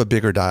is part of a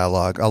bigger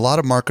dialogue. A lot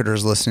of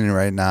marketers listening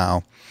right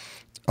now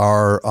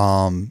are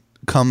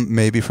come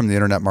maybe from the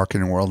internet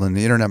marketing world, and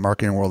the internet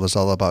marketing world is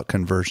all about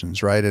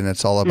conversions, right? And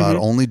it's all about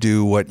only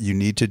do what you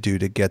need to do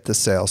to get the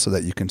sale so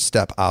that you can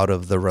step out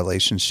of the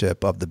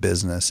relationship of the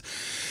business.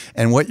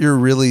 And what you're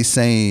really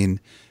saying,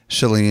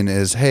 Chalene,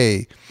 is,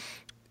 hey,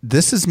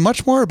 this is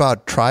much more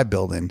about tribe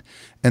building,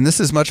 and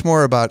this is much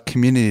more about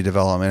community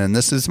development, and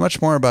this is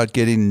much more about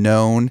getting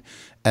known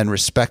and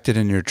respected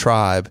in your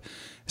tribe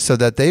so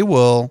that they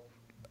will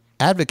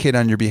advocate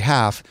on your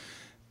behalf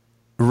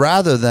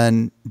rather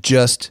than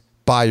just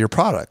buy your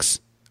products.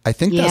 I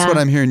think that's what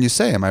I'm hearing you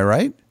say. Am I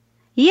right?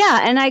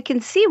 Yeah, and I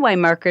can see why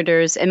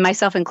marketers, and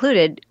myself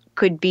included,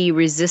 could be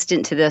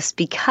resistant to this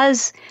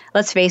because,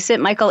 let's face it,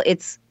 Michael,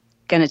 it's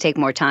going to take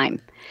more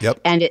time. Yep.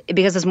 And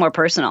because it's more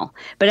personal.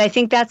 But I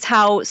think that's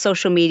how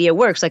social media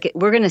works. Like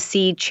we're going to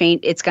see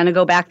change. It's going to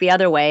go back the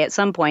other way at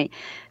some point.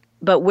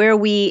 But where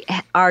we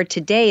are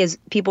today is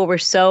people were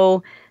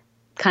so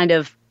kind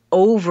of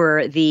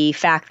over the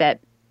fact that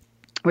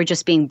we're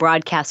just being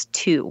broadcast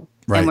to.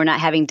 Right. And we're not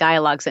having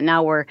dialogues. And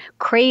now we're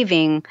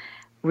craving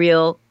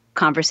real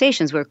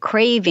conversations. We're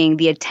craving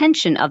the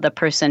attention of the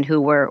person who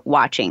we're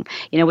watching,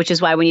 which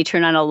is why when you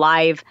turn on a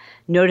live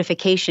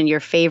notification, your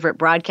favorite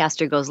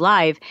broadcaster goes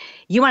live,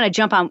 you want to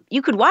jump on.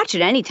 You could watch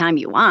it anytime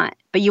you want,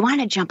 but you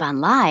want to jump on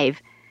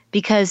live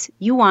because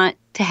you want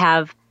to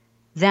have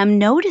them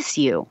notice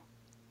you.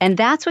 And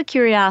that's what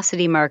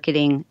curiosity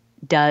marketing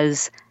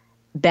does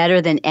better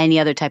than any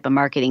other type of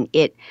marketing.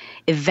 It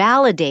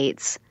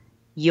validates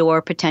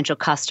your potential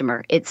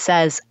customer. It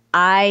says,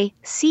 I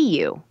see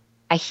you,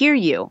 I hear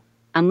you,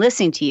 I'm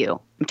listening to you,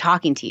 I'm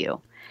talking to you.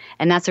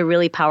 And that's a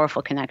really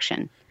powerful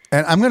connection.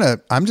 And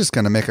I'm just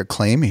going to make a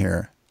claim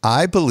here.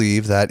 I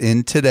believe that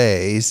in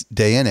today's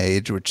day and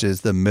age, which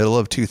is the middle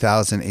of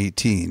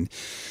 2018,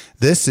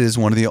 this is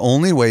one of the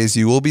only ways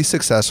you will be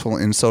successful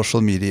in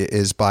social media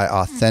is by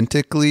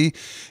authentically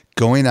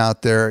going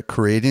out there,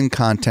 creating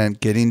content,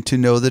 getting to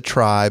know the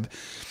tribe.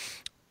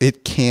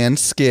 It can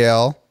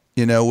scale,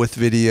 with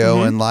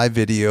video and live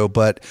video,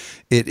 but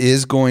it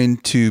is going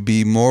to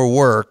be more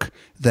work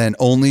than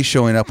only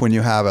showing up when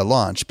you have a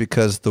launch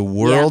because the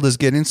world is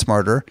getting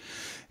smarter.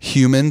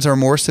 Humans are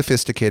more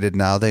sophisticated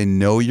now. They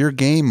know your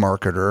game,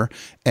 marketer,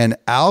 and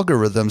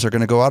algorithms are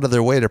going to go out of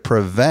their way to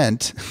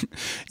prevent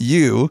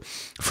you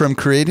from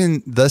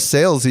creating the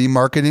salesy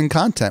marketing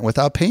content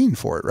without paying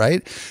for it,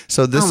 right?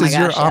 So this is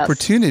your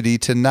opportunity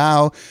to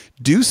now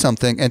do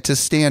something and to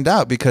stand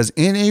out, because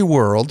in a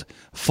world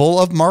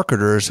full of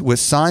marketers with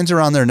signs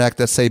around their neck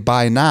that say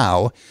buy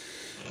now,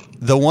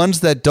 the ones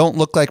that don't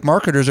look like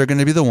marketers are going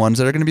to be the ones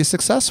that are going to be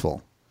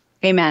successful.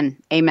 Amen.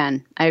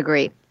 Amen. I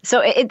agree. So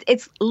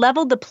it's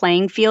leveled the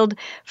playing field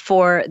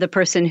for the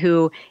person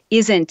who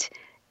isn't,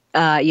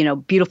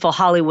 beautiful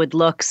Hollywood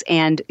looks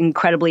and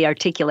incredibly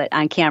articulate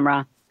on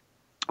camera.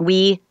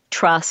 We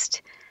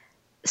trust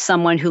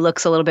someone who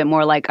looks a little bit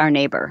more like our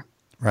neighbor.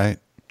 Right.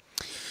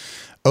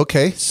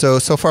 Okay.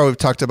 So far we've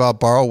talked about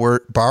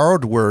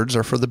borrowed words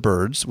are for the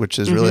birds, which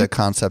is really a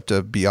concept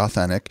of be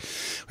authentic.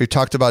 We've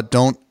talked about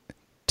don't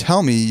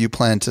tell me you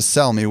plan to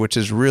sell me, which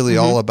is really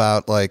all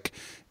about like,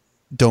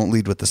 don't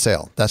lead with the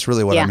sale. That's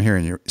really what I'm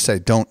hearing you say.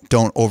 Don't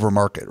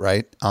overmarket,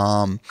 right?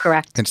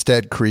 Correct.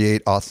 Instead,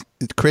 create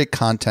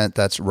content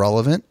that's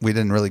relevant. We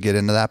didn't really get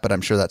into that, but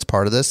I'm sure that's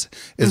part of this.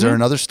 Is there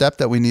another step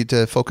that we need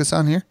to focus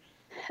on here?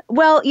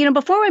 Well,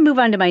 before I move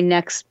on to my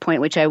next point,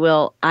 which I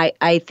will,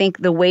 I think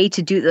the way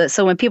to do this.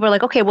 So when people are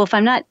like, okay, well, if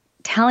I'm not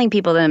telling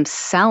people that I'm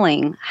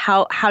selling,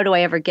 how do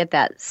I ever get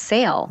that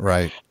sale?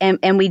 Right.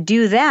 And we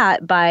do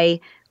that by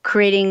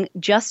creating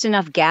just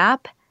enough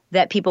gap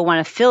that people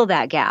want to fill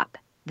that gap,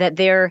 that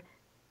they're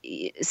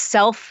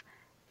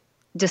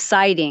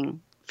self-deciding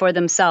for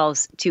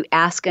themselves to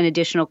ask an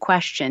additional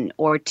question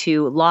or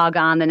to log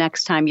on the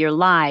next time you're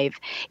live.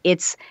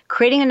 It's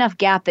creating enough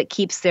gap that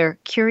keeps their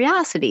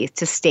curiosity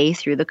to stay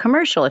through the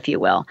commercial, if you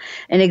will.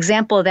 An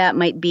example of that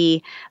might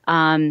be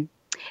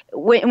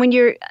when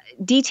you're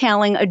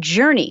detailing a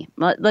journey.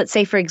 Let's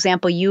say, for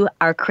example, you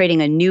are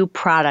creating a new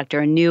product or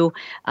a new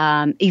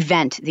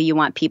event that you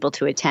want people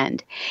to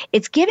attend.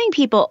 It's giving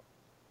people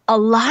a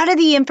lot of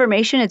the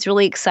information, it's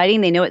really exciting.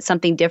 They know it's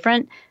something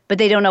different, but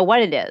they don't know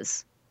what it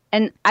is.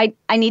 And I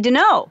need to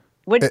know.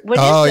 What is this?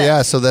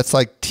 Yeah. So that's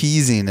like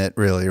teasing it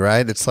really,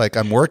 right? It's like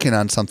I'm working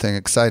on something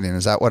exciting.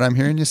 Is that what I'm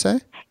hearing you say?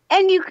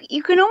 And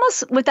you can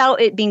almost,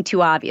 without it being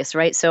too obvious,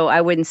 right? So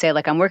I wouldn't say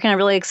like, I'm working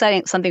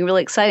on something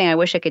really exciting. I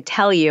wish I could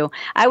tell you.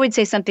 I would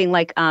say something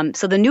like,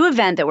 so the new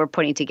event that we're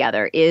putting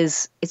together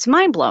it's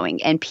mind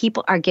blowing and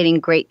people are getting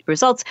great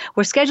results.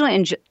 We're scheduling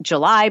in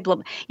July,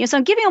 so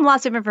I'm giving them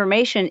lots of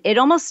information.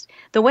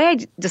 The way I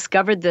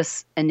discovered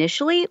this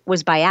initially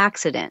was by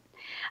accident.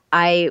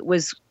 I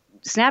was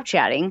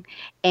Snapchatting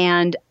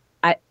and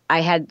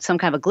I had some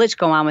kind of a glitch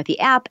go on with the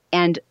app,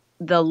 and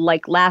the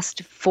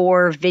last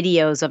 4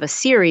 videos of a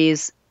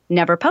series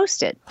never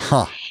posted.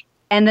 Huh.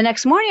 And the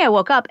next morning I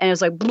woke up and it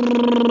was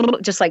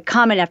like, just like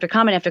comment after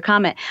comment after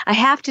comment. I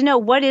have to know,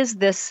 what is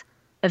this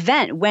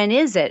event? When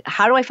is it?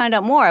 How do I find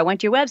out more? I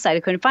went to your website. I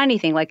couldn't find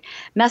anything. Like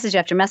message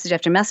after message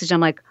after message. I'm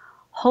like,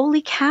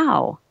 holy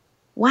cow.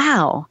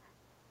 Wow.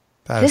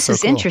 This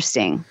is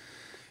interesting.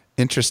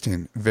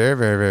 Interesting. Very,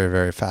 very, very,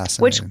 very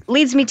fascinating. Which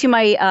leads me to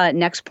my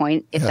next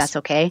point, if that's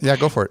okay. Yeah,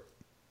 go for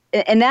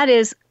it. And that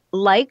is,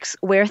 likes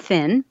wear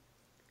thin,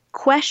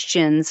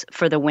 questions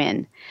for the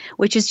win,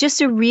 which is just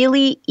a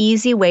really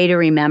easy way to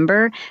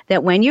remember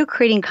that when you're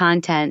creating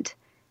content,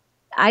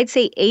 I'd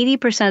say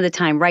 80% of the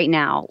time right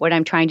now, what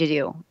I'm trying to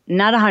do,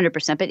 not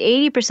 100%, but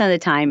 80% of the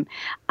time,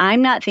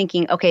 I'm not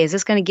thinking, okay, is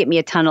this going to get me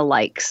a ton of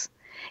likes?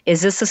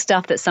 Is this the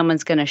stuff that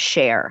someone's going to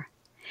share?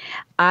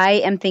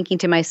 I am thinking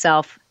to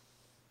myself,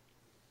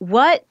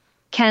 what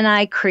can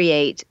I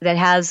create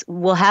that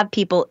will have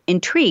people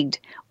intrigued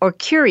or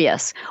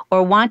curious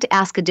or want to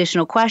ask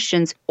additional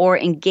questions or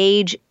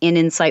engage in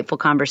insightful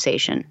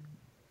conversation?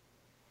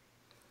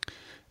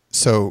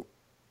 So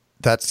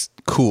that's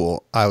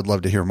cool. I would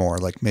love to hear more.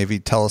 Like maybe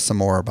tell us some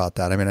more about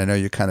that. I mean, I know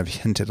you kind of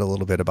hinted a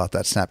little bit about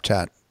that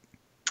Snapchat.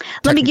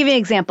 Let me give you an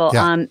example.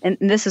 Yeah. And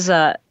this is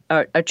a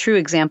true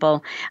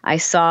example I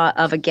saw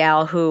of a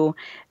gal who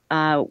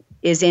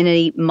is in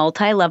a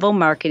multi-level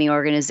marketing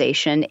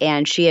organization,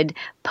 and she had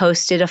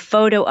posted a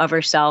photo of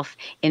herself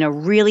in a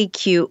really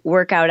cute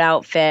workout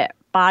outfit.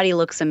 Body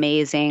looks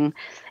amazing.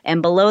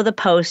 And below the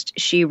post,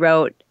 she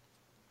wrote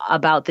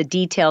about the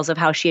details of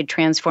how she had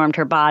transformed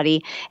her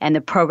body and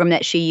the program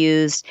that she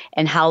used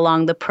and how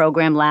long the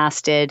program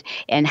lasted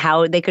and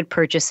how they could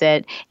purchase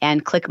it,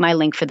 and click my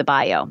link for the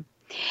bio.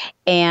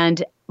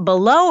 And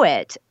below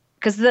it,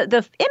 because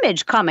the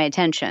image caught my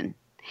attention,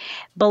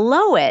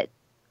 below it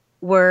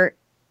were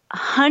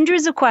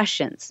hundreds of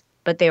questions,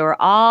 but they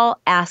were all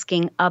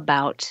asking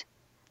about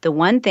the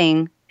one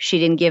thing she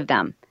didn't give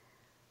them,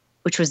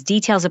 which was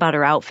details about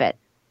her outfit.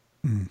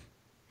 Mm.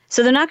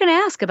 So they're not going to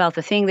ask about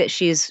the thing that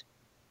because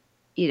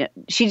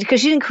she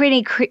didn't create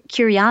any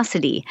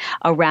curiosity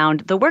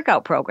around the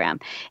workout program.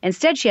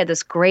 Instead, she had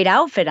this great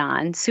outfit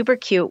on, super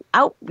cute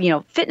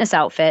fitness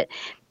outfit,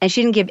 and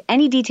she didn't give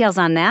any details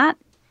on that.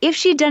 If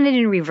she'd done it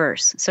in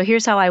reverse, so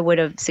here's how I would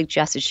have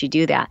suggested she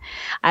do that.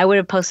 I would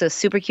have posted a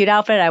super cute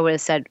outfit. I would have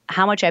said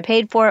how much I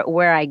paid for it,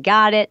 where I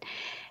got it.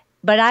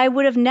 But I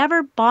would have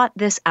never bought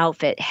this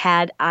outfit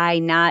had I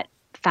not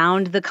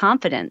found the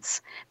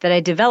confidence that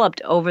I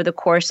developed over the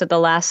course of the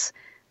last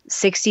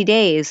 60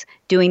 days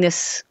doing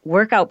this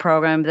workout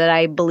program that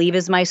I believe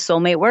is my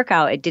soulmate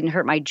workout. It didn't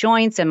hurt my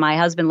joints, and my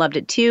husband loved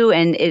it too,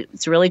 and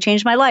it's really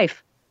changed my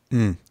life.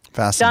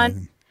 Fascinating.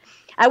 Done.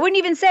 I wouldn't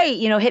even say,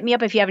 hit me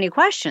up if you have any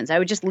questions. I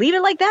would just leave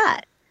it like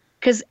that.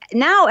 Because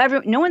now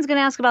no one's going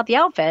to ask about the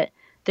outfit.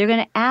 They're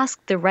going to ask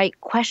the right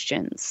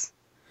questions.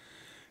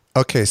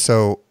 Okay,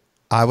 so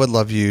I would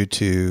love you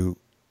to...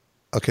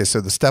 Okay, so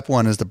the step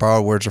 1 is the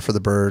borrowed words are for the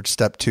birds.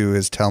 Step 2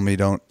 is tell me you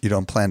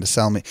don't plan to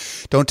sell me.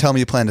 Don't tell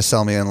me you plan to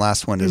sell me. And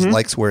last one is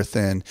likes wear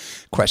thin,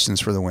 questions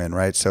for the win,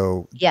 right?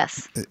 So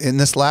yes, in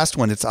this last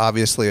one, it's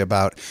obviously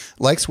about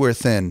likes wear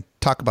thin.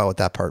 Talk about what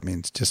that part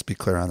means. Just be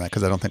clear on that,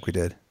 because I don't think we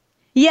did.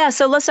 Yeah,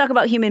 so let's talk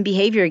about human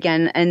behavior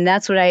again. And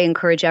that's what I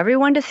encourage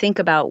everyone to think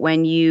about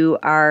when you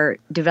are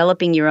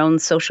developing your own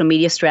social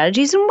media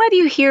strategies. And whether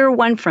you hear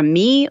one from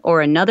me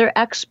or another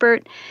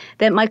expert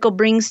that Michael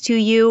brings to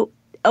you,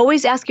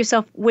 always ask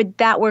yourself, would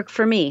that work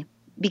for me?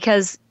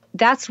 Because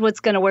that's what's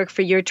going to work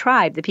for your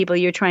tribe, the people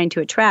you're trying to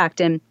attract.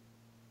 And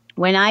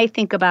when I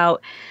think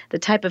about the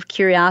type of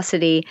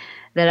curiosity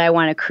that I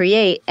want to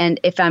create, and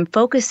if I'm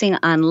focusing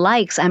on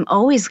likes, I'm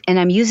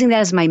using that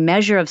as my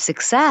measure of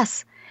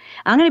success,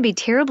 I'm going to be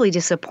terribly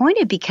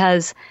disappointed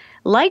because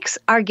likes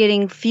are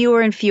getting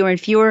fewer and fewer and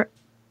fewer.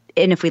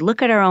 And if we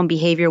look at our own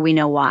behavior, we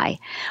know why.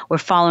 We're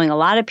following a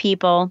lot of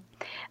people.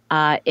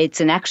 It's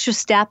an extra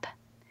step.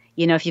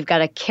 If you've got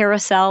a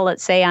carousel,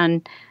 let's say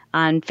on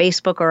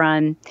Facebook or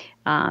on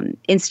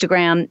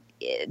Instagram,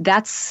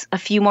 that's a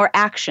few more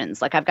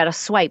actions. Like I've got to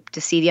swipe to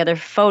see the other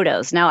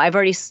photos. Now I've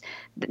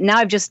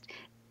just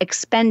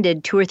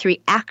expended 2 or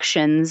 3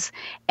 actions,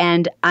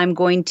 and I'm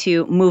going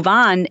to move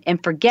on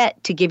and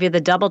forget to give you the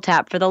double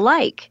tap for the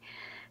like.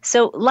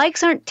 So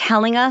likes aren't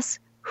telling us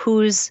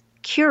who's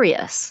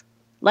curious.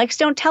 Likes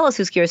don't tell us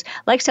who's curious.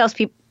 Likes tells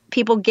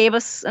people gave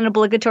us an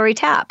obligatory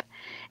tap.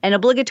 And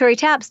obligatory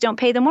taps don't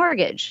pay the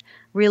mortgage.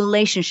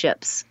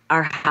 Relationships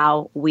are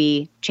how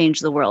we change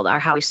the world, are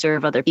how we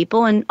serve other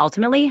people, and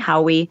ultimately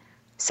how we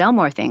sell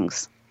more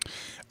things.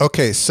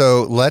 Okay,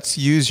 so let's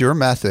use your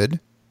method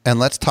and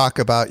let's talk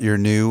about your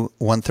new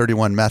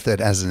 131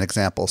 method as an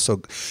example.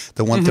 So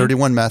the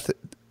 131 method,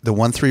 the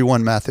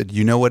 131 method,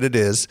 you know what it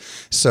is.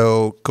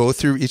 So go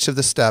through each of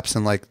the steps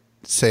and like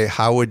say,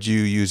 how would you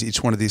use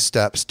each one of these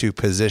steps to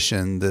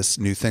position this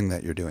new thing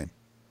that you're doing?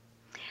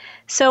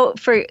 So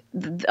for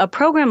a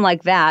program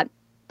like that,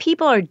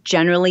 people are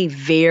generally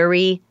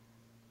very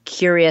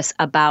curious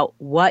about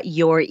what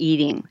you're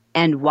eating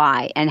and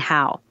why and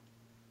how.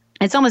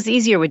 It's almost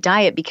easier with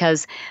diet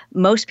because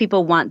most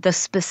people want the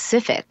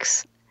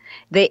specifics.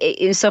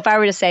 So if I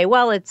were to say,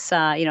 well, it's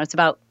it's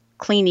about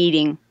clean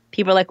eating,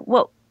 people are like,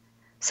 well,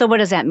 so what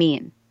does that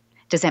mean?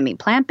 Does that mean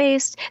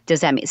plant-based?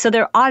 Does that mean? So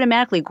they're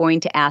automatically going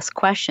to ask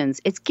questions.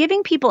 It's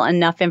giving people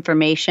enough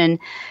information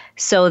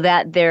so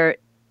that they're,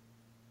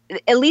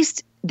 at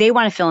least they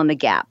want to fill in the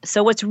gap.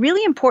 So what's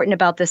really important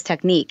about this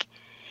technique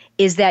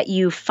is that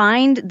you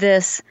find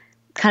this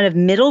kind of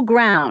middle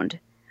ground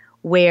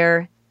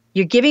where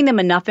you're giving them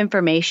enough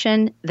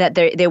information that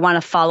they want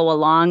to follow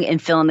along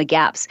and fill in the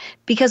gaps.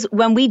 Because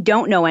when we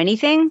don't know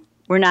anything,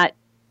 we're not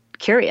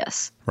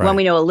curious. Right. When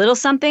we know a little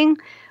something,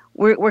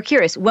 we're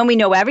curious. When we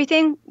know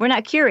everything, we're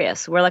not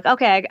curious. We're like,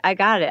 okay, I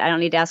got it. I don't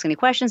need to ask any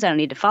questions. I don't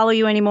need to follow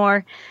you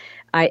anymore.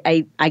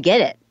 I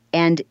get it.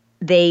 And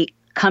they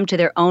come to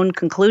their own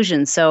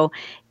conclusions. So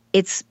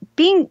it's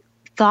being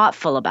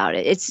thoughtful about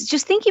it. It's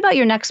just thinking about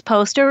your next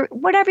post or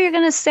whatever you're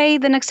going to say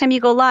the next time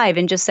you go live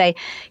and just say,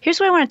 here's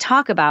what I want to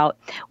talk about.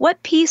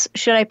 What piece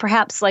should I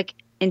perhaps I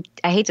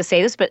hate to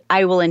say this, but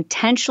I will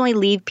intentionally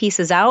leave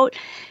pieces out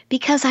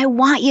because I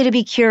want you to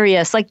be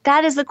curious. Like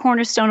that is the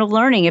cornerstone of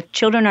learning. If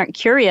children aren't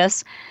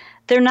curious,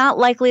 they're not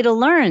likely to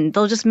learn.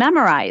 They'll just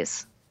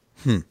memorize.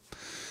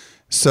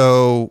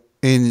 So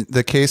in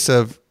the case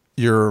of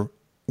your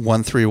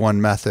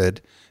 131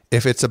 method,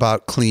 if it's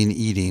about clean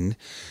eating,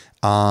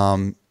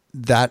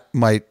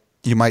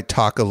 you might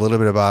talk a little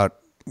bit about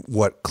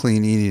what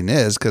clean eating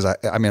is, because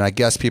I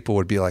guess people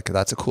would be like,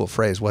 that's a cool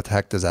phrase. What the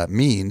heck does that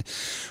mean?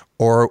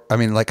 Or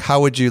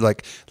how would you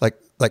like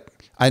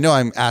I know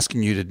I'm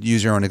asking you to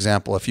use your own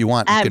example. If you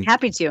want, I'm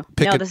happy to.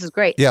 No, this is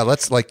great. Yeah,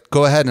 let's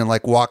go ahead and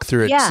walk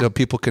through it so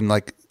people can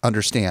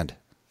understand.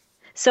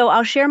 So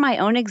I'll share my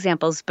own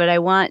examples, but I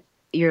want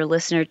your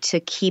listener to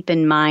keep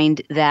in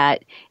mind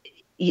that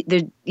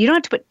you don't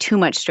have to put too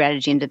much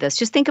strategy into this.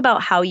 Just think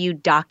about how you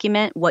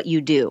document what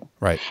you do,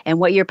 right, and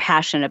what you're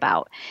passionate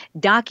about.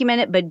 Document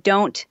it, but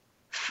don't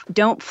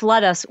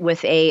flood us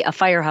with a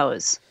fire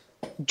hose.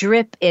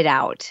 Drip it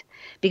out,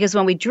 because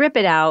when we drip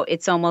it out,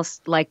 it's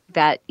almost like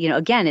that.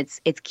 Again,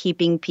 it's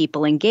keeping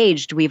people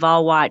engaged. We've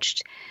all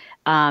watched,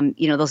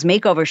 those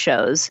makeover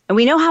shows, and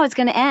we know how it's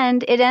going to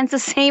end. It ends the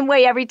same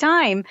way every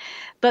time,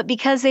 but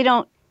because they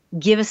don't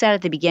give us that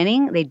at the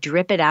beginning, they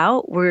drip it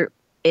out.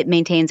 It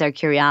maintains our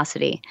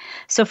curiosity.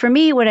 So for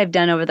me, what I've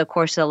done over the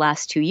course of the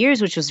last 2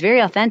 years, which was very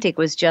authentic,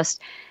 was just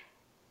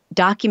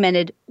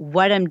documented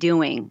what I'm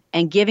doing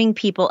and giving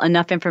people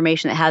enough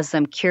information that has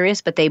them curious,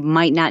 but they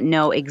might not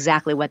know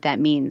exactly what that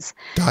means.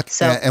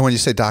 And when you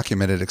say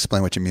documented,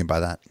 explain what you mean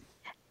by that.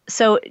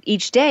 So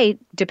each day,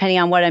 depending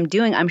on what I'm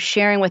doing, I'm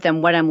sharing with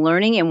them what I'm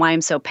learning and why I'm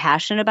so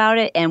passionate about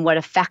it and what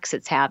effects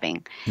it's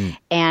having.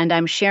 And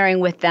I'm sharing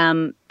with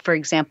them, for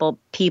example,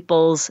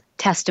 people's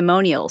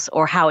testimonials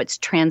or how it's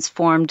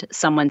transformed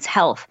someone's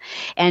health.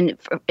 And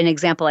for an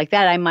example like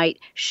that, I might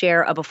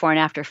share a before and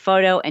after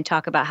photo and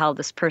talk about how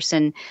this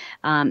person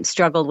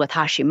struggled with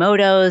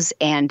Hashimoto's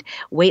and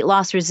weight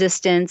loss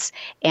resistance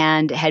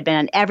and had been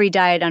on every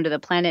diet under the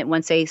planet.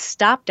 Once they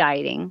stopped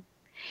dieting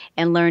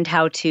and learned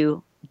how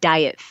to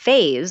diet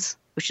phase,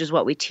 which is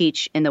what we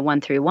teach in the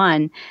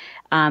 131,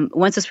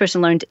 once this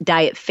person learned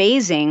diet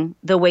phasing,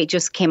 the weight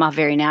just came off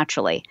very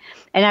naturally.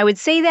 And I would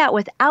say that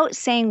without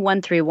saying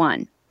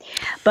 131.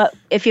 But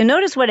if you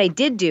notice, what I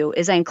did do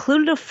is I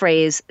included a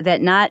phrase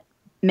that not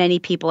many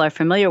people are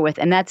familiar with,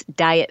 and that's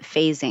diet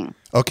phasing.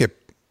 Okay,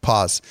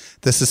 pause.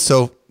 This is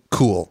so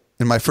cool.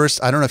 I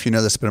don't know if you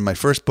know this, but in my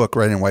first book,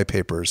 Writing White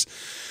Papers,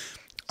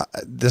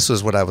 this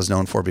was what I was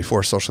known for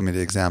before Social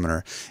Media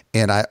Examiner.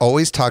 And I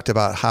always talked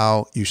about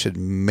how you should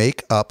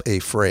make up a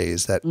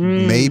phrase that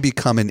may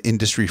become an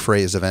industry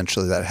phrase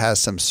eventually that has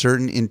some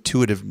certain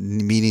intuitive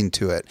meaning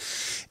to it.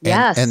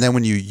 And then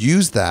when you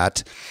use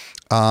that,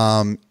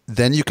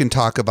 then you can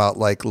talk about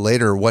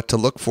later what to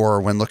look for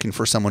when looking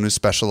for someone who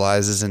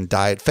specializes in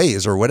diet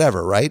phase or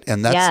whatever, right?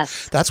 And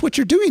that's what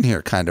you're doing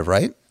here, kind of,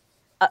 right?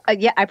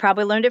 Yeah, I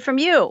probably learned it from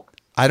you.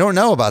 I don't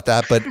know about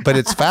that, but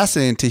it's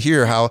fascinating to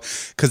hear how,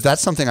 because that's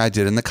something I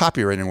did in the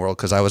copywriting world,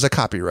 because I was a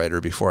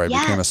copywriter before I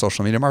became a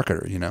social media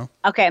marketer,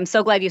 Okay, I'm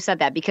so glad you said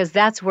that, because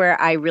that's where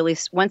I really,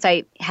 once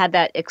I had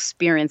that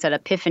experience, that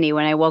epiphany,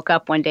 when I woke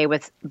up one day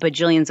with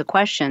bajillions of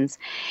questions,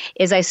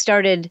 is I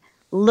started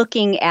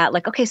looking at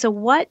okay, so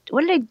what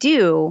did I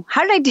do?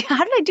 How did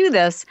I do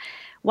this?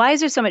 Why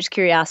is there so much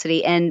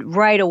curiosity? And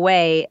right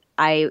away,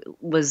 I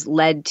was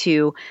led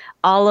to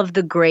all of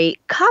the great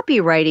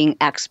copywriting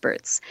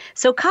experts.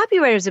 So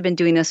copywriters have been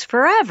doing this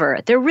forever.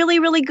 They're really,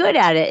 really good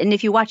at it. And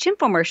if you watch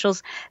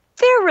infomercials,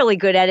 they're really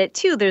good at it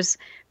too. There's,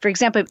 for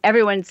example,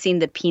 everyone's seen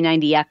the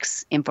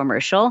P90X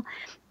infomercial.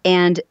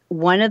 And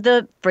one of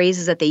the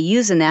phrases that they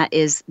use in that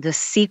is the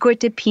secret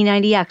to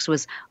P90X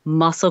was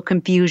muscle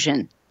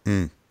confusion.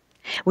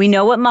 We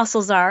know what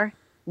muscles are.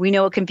 We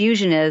know what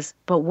confusion is.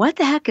 But what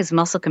the heck is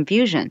muscle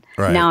confusion?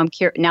 Right. Now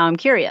I'm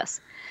curious.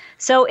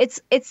 So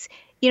it's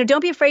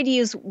don't be afraid to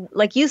use,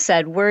 like you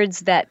said,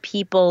 words that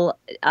people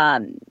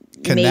can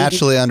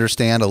naturally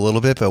understand a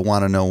little bit, but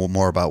want to know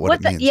more about what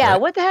it means. Yeah,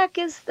 right? what the heck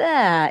is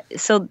that?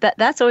 So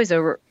that's always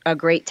a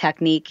great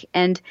technique.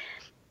 And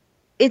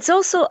it's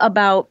also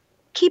about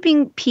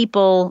keeping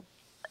people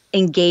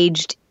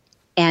engaged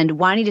and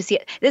wanting to see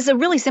it. This is a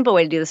really simple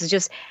way to do this, is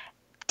just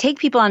take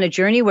people on a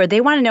journey where they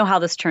want to know how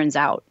this turns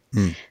out.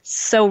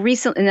 So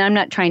recently, and I'm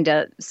not trying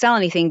to sell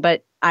anything,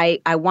 but I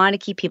want to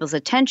keep people's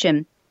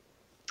attention.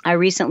 I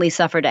recently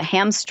suffered a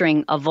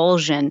hamstring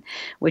avulsion,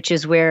 which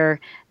is where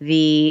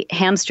the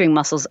hamstring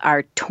muscles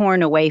are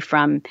torn away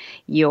from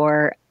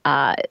your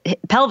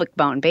pelvic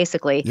bone,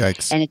 basically.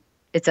 Yikes. And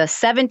it's a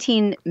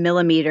 17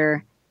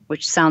 millimeter,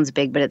 which sounds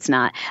big, but it's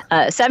not,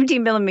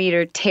 17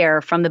 millimeter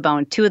tear from the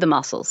bone, two of the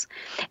muscles.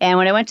 And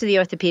when I went to the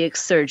orthopedic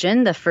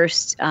surgeon, the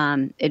first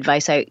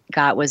advice I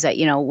got was that,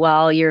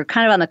 well, you're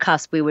kind of on the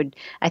cusp.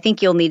 I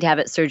think you'll need to have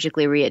it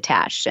surgically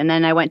reattached. And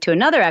then I went to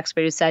another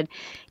expert who said,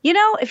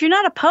 if you're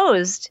not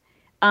opposed,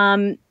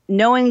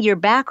 knowing your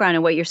background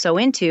and what you're so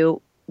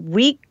into,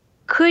 we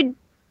could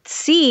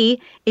see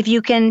if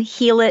you can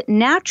heal it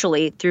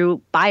naturally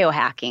through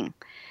biohacking.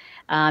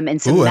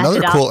 And some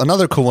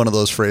another cool one of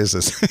those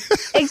phrases.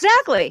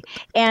 Exactly.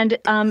 And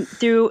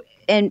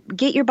and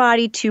get your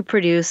body to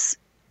produce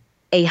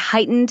a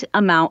heightened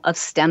amount of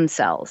stem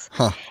cells.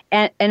 Huh.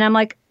 And I'm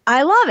like,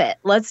 I love it.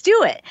 Let's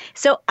do it.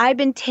 So I've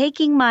been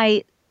taking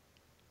my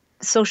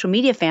social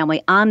media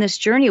family on this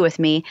journey with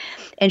me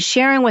and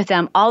sharing with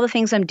them all the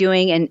things I'm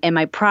doing and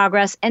my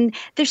progress. And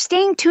they're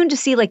staying tuned to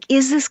see, like,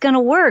 is this going to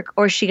work,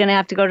 or is she going to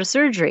have to go to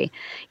surgery?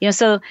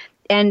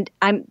 And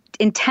I'm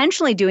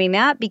intentionally doing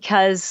that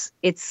because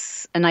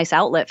it's a nice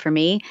outlet for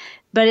me,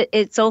 but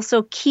it's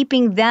also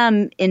keeping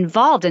them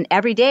involved. And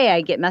every day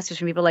I get messages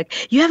from people like,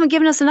 you haven't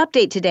given us an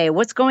update today.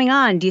 What's going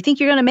on? Do you think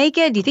you're going to make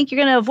it? Do you think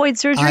you're going to avoid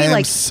surgery? I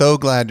am so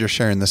glad you're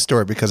sharing this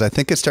story, because I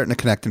think it's starting to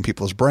connect in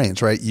people's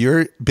brains, right?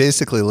 You're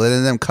basically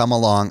letting them come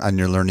along on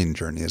your learning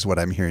journey is what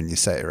I'm hearing you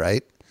say,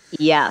 right?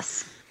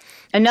 Yes.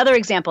 Another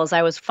example is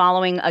I was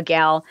following a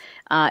gal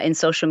in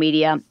social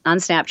media on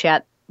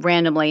Snapchat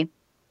randomly.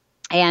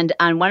 And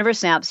on one of her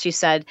snaps, she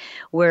said,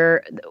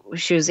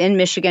 she was in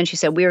Michigan. She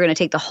said, we were going to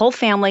take the whole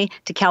family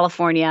to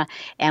California,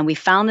 and we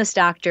found this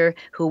doctor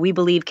who we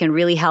believe can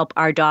really help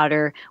our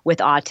daughter with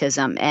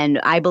autism. And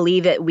I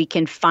believe that we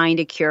can find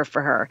a cure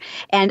for her.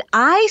 And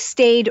I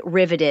stayed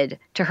riveted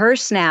to her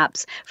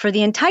snaps for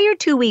the entire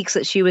 2 weeks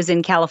that she was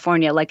in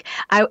California.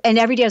 And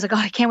every day I was like, oh,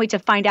 I can't wait to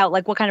find out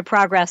what kind of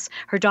progress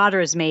her daughter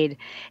has made.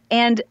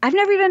 And I've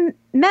never even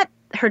met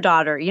her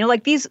daughter.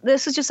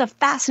 This is just a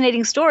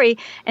fascinating story,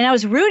 and I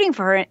was rooting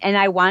for her, and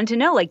I wanted to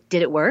know,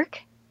 did it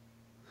work?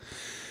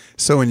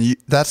 So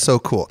that's so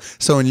cool.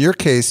 So in your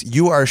case,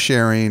 you are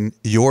sharing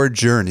your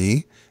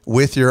journey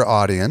with your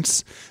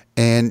audience,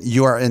 and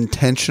you are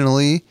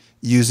intentionally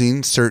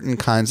using certain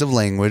kinds of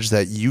language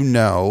that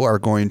are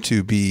going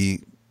to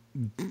be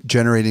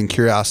generating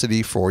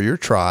curiosity for your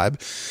tribe.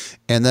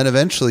 And then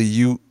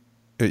eventually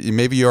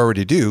maybe you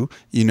already do,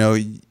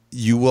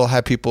 you will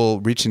have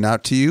people reaching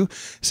out to you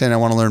saying, I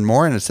want to learn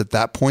more. And it's at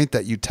that point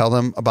that you tell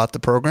them about the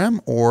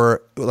program,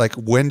 or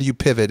when do you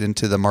pivot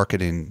into the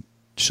marketing,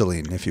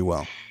 Chalene, if you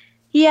will?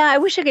 Yeah, I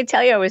wish I could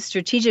tell you I was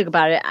strategic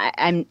about it.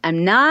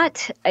 I'm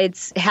not.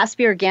 It has to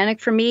be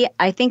organic for me.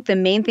 I think the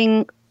main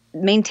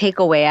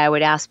takeaway I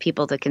would ask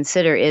people to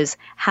consider is,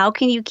 how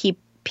can you keep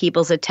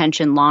people's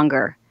attention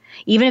longer?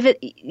 Even if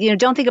it,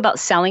 don't think about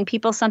selling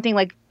people something.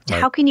 Right.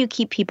 How can you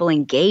keep people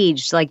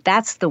engaged?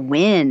 That's the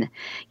win.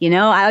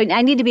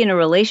 I need to be in a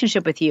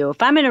relationship with you.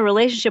 If I'm in a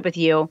relationship with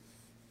you,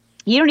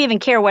 you don't even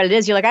care what it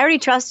is. You're like, I already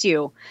trust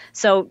you,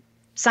 so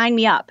sign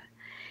me up.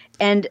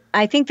 And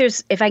I think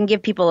if I can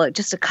give people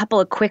just a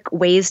couple of quick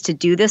ways to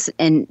do this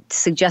and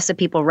suggest that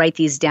people write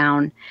these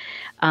down,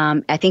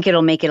 I think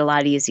it'll make it a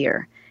lot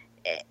easier.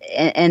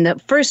 And the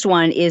first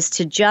one is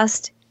to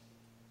just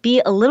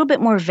be a little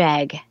bit more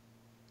vague,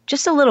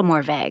 just a little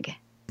more vague,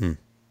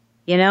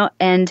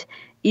 and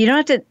you don't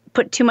have to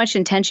put too much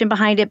intention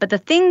behind it, but the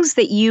things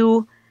that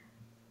you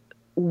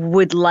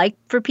would like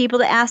for people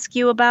to ask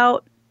you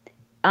about,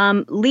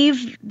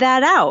 leave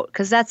that out,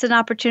 because that's an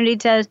opportunity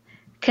to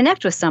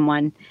connect with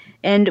someone.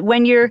 And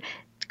when you're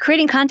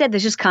creating content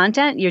that's just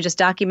content, you're just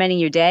documenting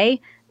your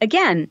day,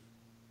 again,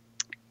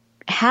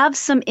 have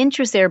some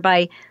interest there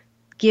by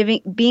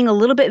being a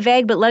little bit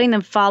vague, but letting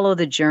them follow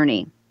the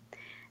journey.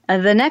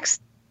 The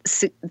next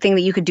thing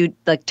that you could do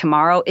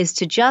tomorrow is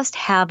to just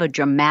have a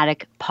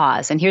dramatic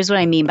pause. And here's what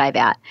I mean by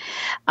that.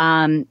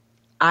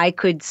 I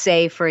could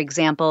say, for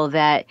example,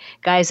 that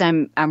guys,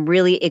 I'm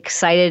really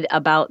excited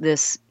about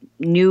this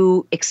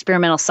new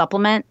experimental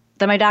supplement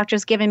that my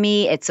doctor's given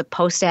me. It's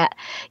supposed to,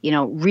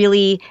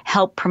 really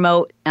help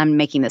promote, I'm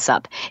making this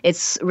up.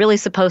 It's really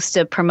supposed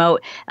to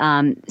promote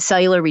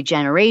cellular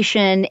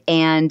regeneration.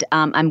 And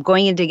I'm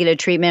going in to get a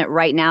treatment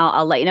right now.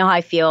 I'll let you know how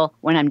I feel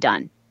when I'm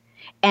done.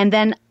 And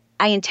then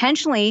I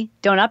intentionally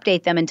don't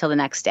update them until the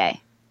next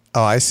day.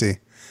 Oh, I see.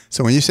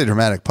 So when you say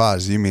dramatic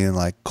pause, you mean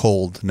like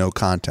cold, no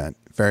content.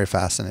 Very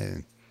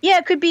fascinating. Yeah,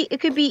 it could be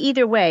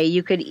either way.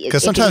 You could,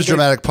 because sometimes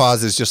dramatic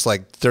pause is just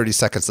like 30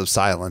 seconds of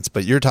silence,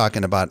 but you're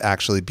talking about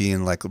actually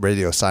being like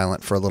radio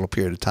silent for a little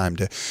period of time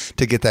to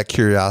get that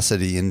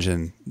curiosity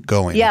engine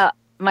going. Yeah,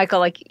 Michael,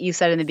 like you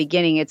said in the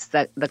beginning, it's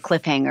the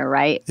cliffhanger,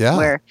 right? Yeah.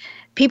 Where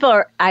people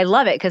are, I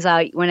love it because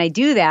when I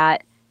do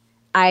that,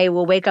 I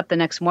will wake up the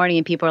next morning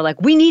and people are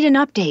like, "We need an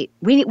update.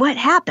 What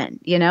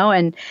happened?"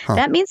 And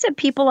that means that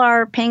people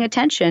are paying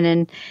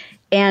attention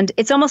and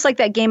it's almost like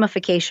that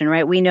gamification,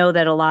 right? We know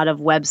that a lot of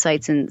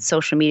websites and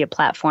social media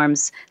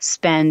platforms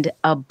spend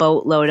a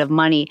boatload of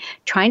money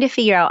trying to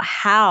figure out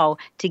how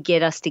to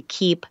get us to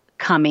keep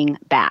coming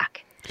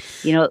back.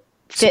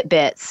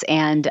 Fitbits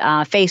and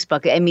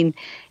Facebook. I mean,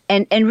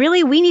 and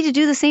really we need to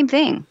do the same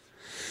thing.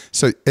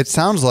 So it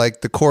sounds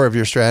like the core of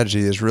your strategy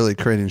is really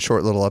creating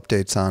short little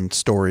updates on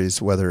stories,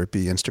 whether it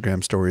be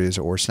Instagram stories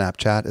or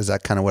Snapchat. Is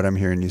that kind of what I'm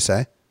hearing you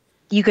say?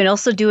 You can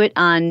also do it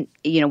on,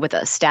 with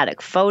a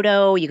static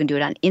photo. You can do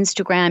it on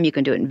Instagram. You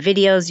can do it in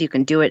videos. You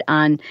can do it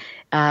on,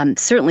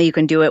 certainly you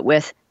can do it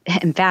with,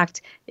 in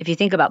fact, if you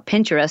think about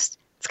Pinterest,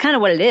 it's kind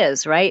of what it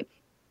is, right?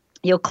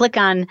 You'll click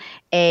on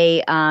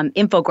a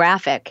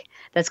infographic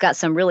that's got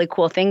some really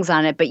cool things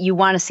on it, but you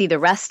want to see the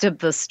rest of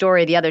the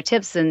story, the other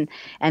tips, and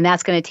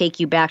that's going to take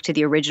you back to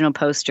the original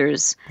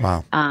poster's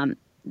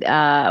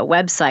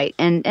website.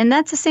 And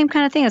that's the same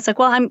kind of thing. It's like,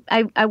 well,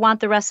 I want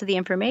the rest of the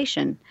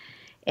information.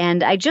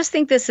 And I just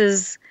think this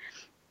is,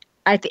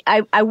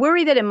 I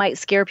worry that it might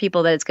scare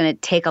people that it's going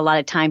to take a lot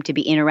of time to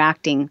be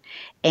interacting.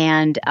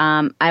 And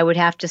I would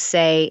have to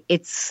say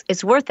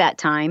it's worth that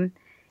time.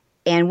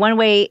 And one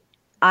way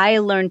I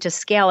learned to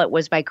scale it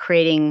was by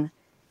creating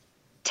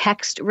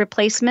text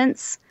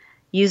replacements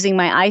using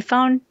my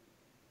iPhone.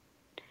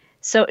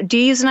 So do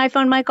you use an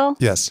iPhone, Michael?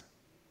 Yes.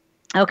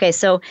 Okay,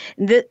 so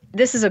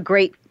this is a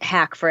great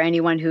hack for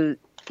anyone who,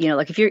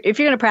 like if you're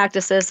going to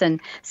practice this, and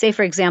say,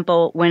 for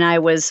example, when I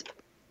was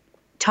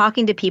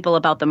talking to people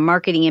about the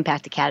Marketing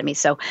Impact Academy.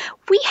 So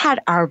we had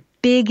our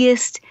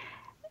biggest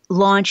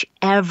launch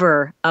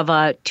ever of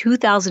a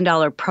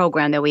 $2,000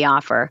 program that we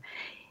offer,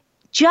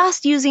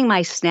 just using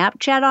my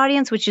Snapchat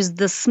audience, which is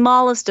the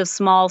smallest of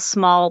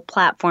small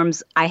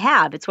platforms I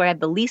have. It's where I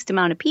have the least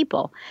amount of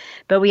people.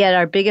 But we had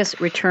our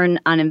biggest return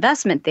on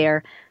investment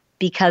there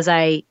because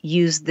I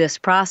used this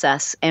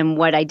process. And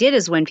what I did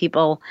is when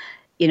people,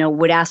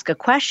 would ask a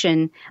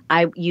question,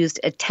 I used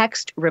a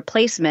text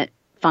replacement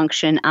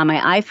function on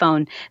my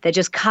iPhone that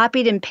just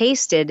copied and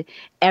pasted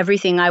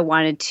everything I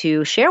wanted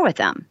to share with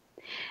them.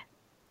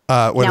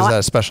 Is that,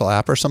 a special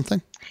app or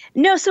something?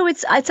 No, so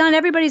it's on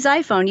everybody's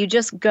iPhone. You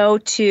just go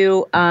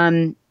to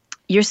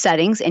your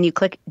settings and you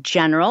click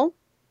General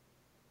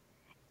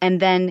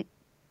and then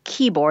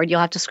Keyboard. You'll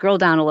have to scroll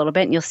down a little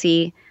bit and you'll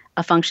see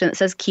a function that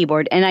says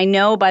Keyboard. And I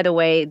know, by the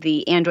way,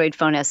 the Android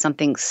phone has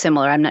something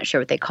similar. I'm not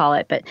sure what they call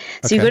it. But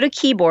so you go to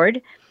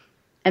Keyboard,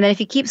 and then if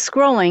you keep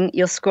scrolling,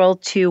 you'll scroll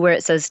to where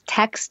it says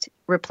Text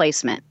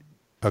Replacement.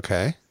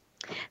 Okay.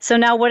 So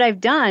now what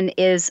I've done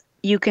is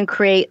you can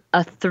create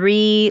a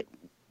 3-letter,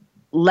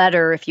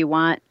 if you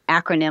want,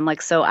 acronym.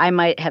 Like, so I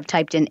might have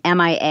typed in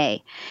MIA.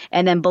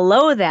 And then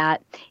below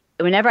that,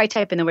 whenever I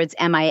type in the words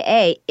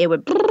MIA, it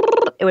would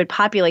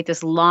populate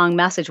this long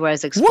message where I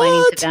was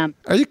explaining to them.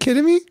 Are you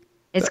kidding me?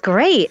 It's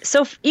great.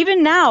 So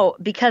even now,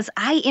 because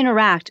I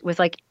interact with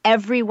like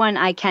everyone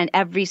I can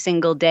every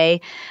single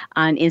day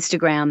on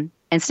Instagram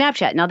and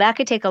Snapchat. Now that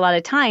could take a lot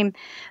of time,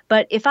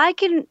 but if I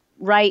can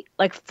write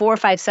like 4 or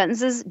 5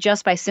 sentences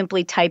just by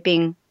simply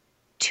typing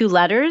 2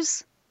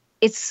 letters,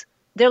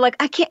 they're like,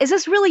 is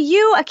this really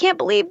you? I can't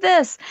believe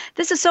this.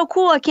 This is so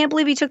cool. I can't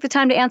believe you took the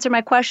time to answer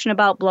my question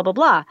about blah, blah,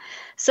 blah.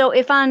 So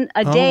if on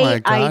a day, oh my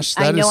gosh,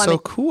 that is so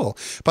cool.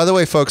 By the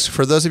way, folks,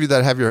 for those of you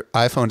that have your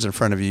iPhones in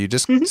front of you,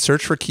 just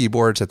search for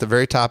keyboards. At the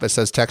very top, it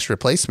says text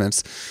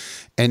replacements.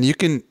 And you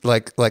can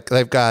like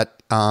they've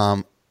got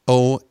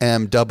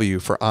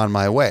OMW for On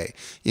My Way.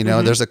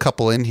 There's a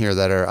couple in here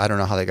that are, I don't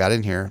know how they got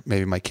in here.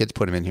 Maybe my kids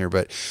put them in here,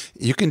 but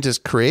you can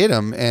just create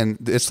them and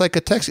it's like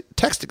a text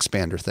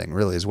expander thing,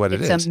 really is what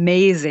it is. It's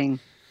amazing.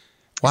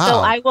 Wow. So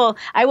I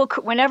will,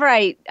 whenever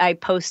I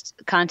post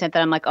content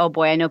that I'm like, oh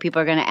boy, I know people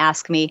are going to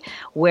ask me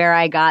where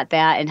I got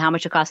that and how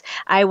much it costs.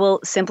 I will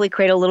simply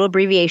create a little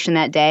abbreviation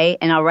that day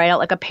and I'll write out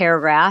like a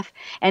paragraph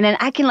and then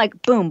I can like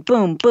boom,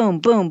 boom, boom,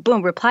 boom,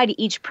 boom, reply to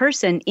each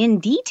person in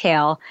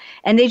detail.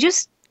 And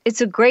it's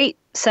a great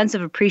sense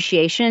of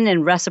appreciation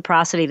and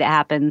reciprocity that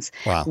happens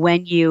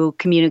when you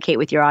communicate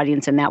with your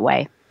audience in that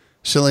way.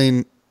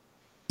 Chalene,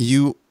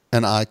 you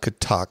and I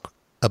could talk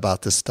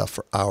about this stuff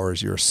for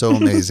hours. You're so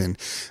amazing.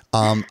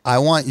 I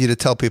want you to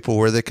tell people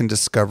where they can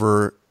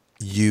discover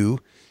you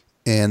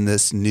and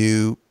this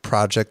new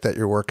project that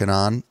you're working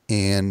on.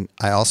 And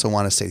I also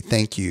want to say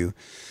thank you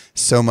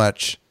so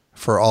much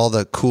for all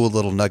the cool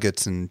little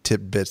nuggets and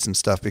tidbits and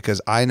stuff,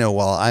 because I know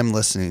while I'm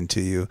listening to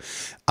you,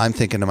 I'm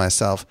thinking to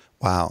myself,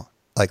 wow,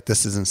 like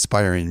this is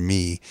inspiring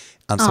me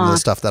on some of the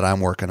stuff that I'm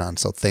working on.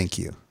 So thank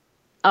you.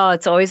 Oh,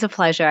 it's always a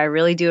pleasure. I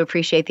really do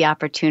appreciate the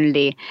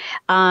opportunity.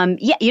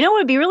 Yeah, you know what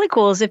would be really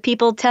cool is if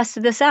people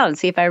tested this out and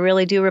see if I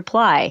really do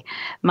reply.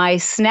 My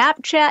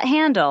Snapchat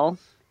handle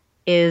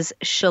is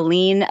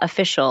Chalene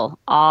Official,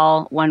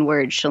 all one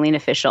word, Chalene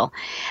Official.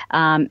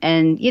 And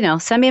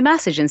send me a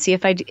message and see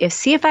if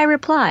I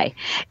reply.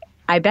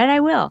 I bet I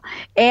will.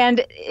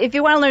 And if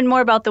you want to learn more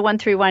about the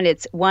 131,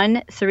 it's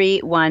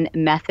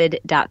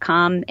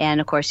 131method.com. And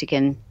of course, you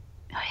can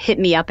hit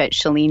me up at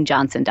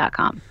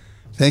ChaleneJohnson.com.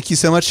 Thank you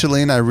so much,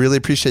 Chalene. I really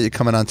appreciate you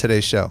coming on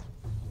today's show.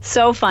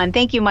 So fun.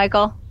 Thank you,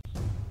 Michael.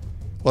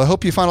 Well, I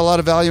hope you found a lot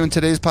of value in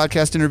today's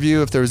podcast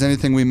interview. If there was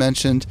anything we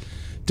mentioned,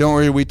 don't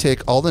worry, we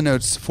take all the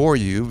notes for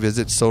you.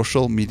 Visit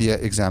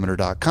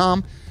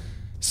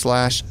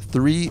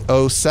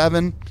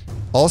socialmediaexaminer.com/307.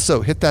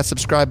 Also, hit that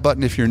subscribe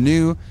button if you're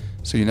new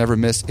so you never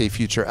miss a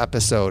future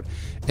episode.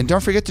 And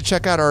don't forget to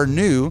check out our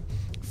new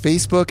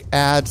Facebook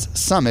Ads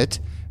Summit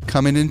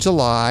coming in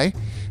July.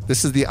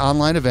 This is the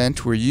online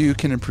event where you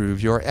can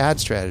improve your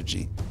ad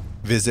strategy.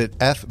 Visit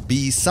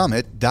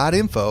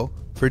fbsummit.info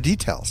for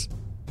details.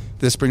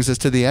 This brings us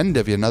to the end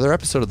of another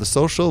episode of the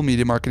Social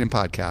Media Marketing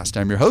Podcast.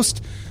 I'm your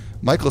host,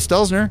 Michael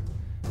Stelzner.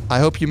 I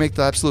hope you make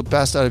the absolute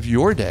best out of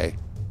your day,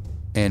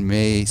 and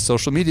may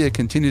social media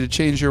continue to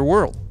change your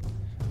world.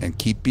 And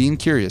keep being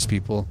curious,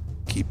 people.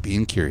 Keep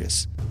being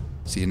curious.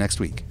 See you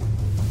next week.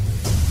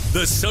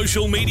 The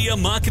Social Media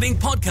Marketing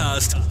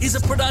Podcast is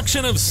a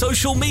production of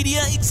Social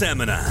Media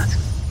Examiner.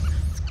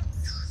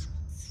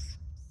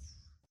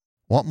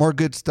 Want more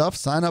good stuff?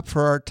 Sign up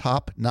for our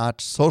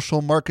top-notch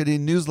social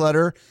marketing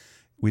newsletter.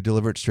 We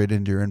deliver it straight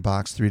into your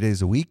inbox 3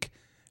 days a week.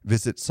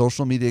 Visit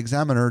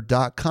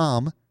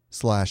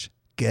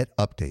socialmediaexaminer.com/get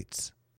updates.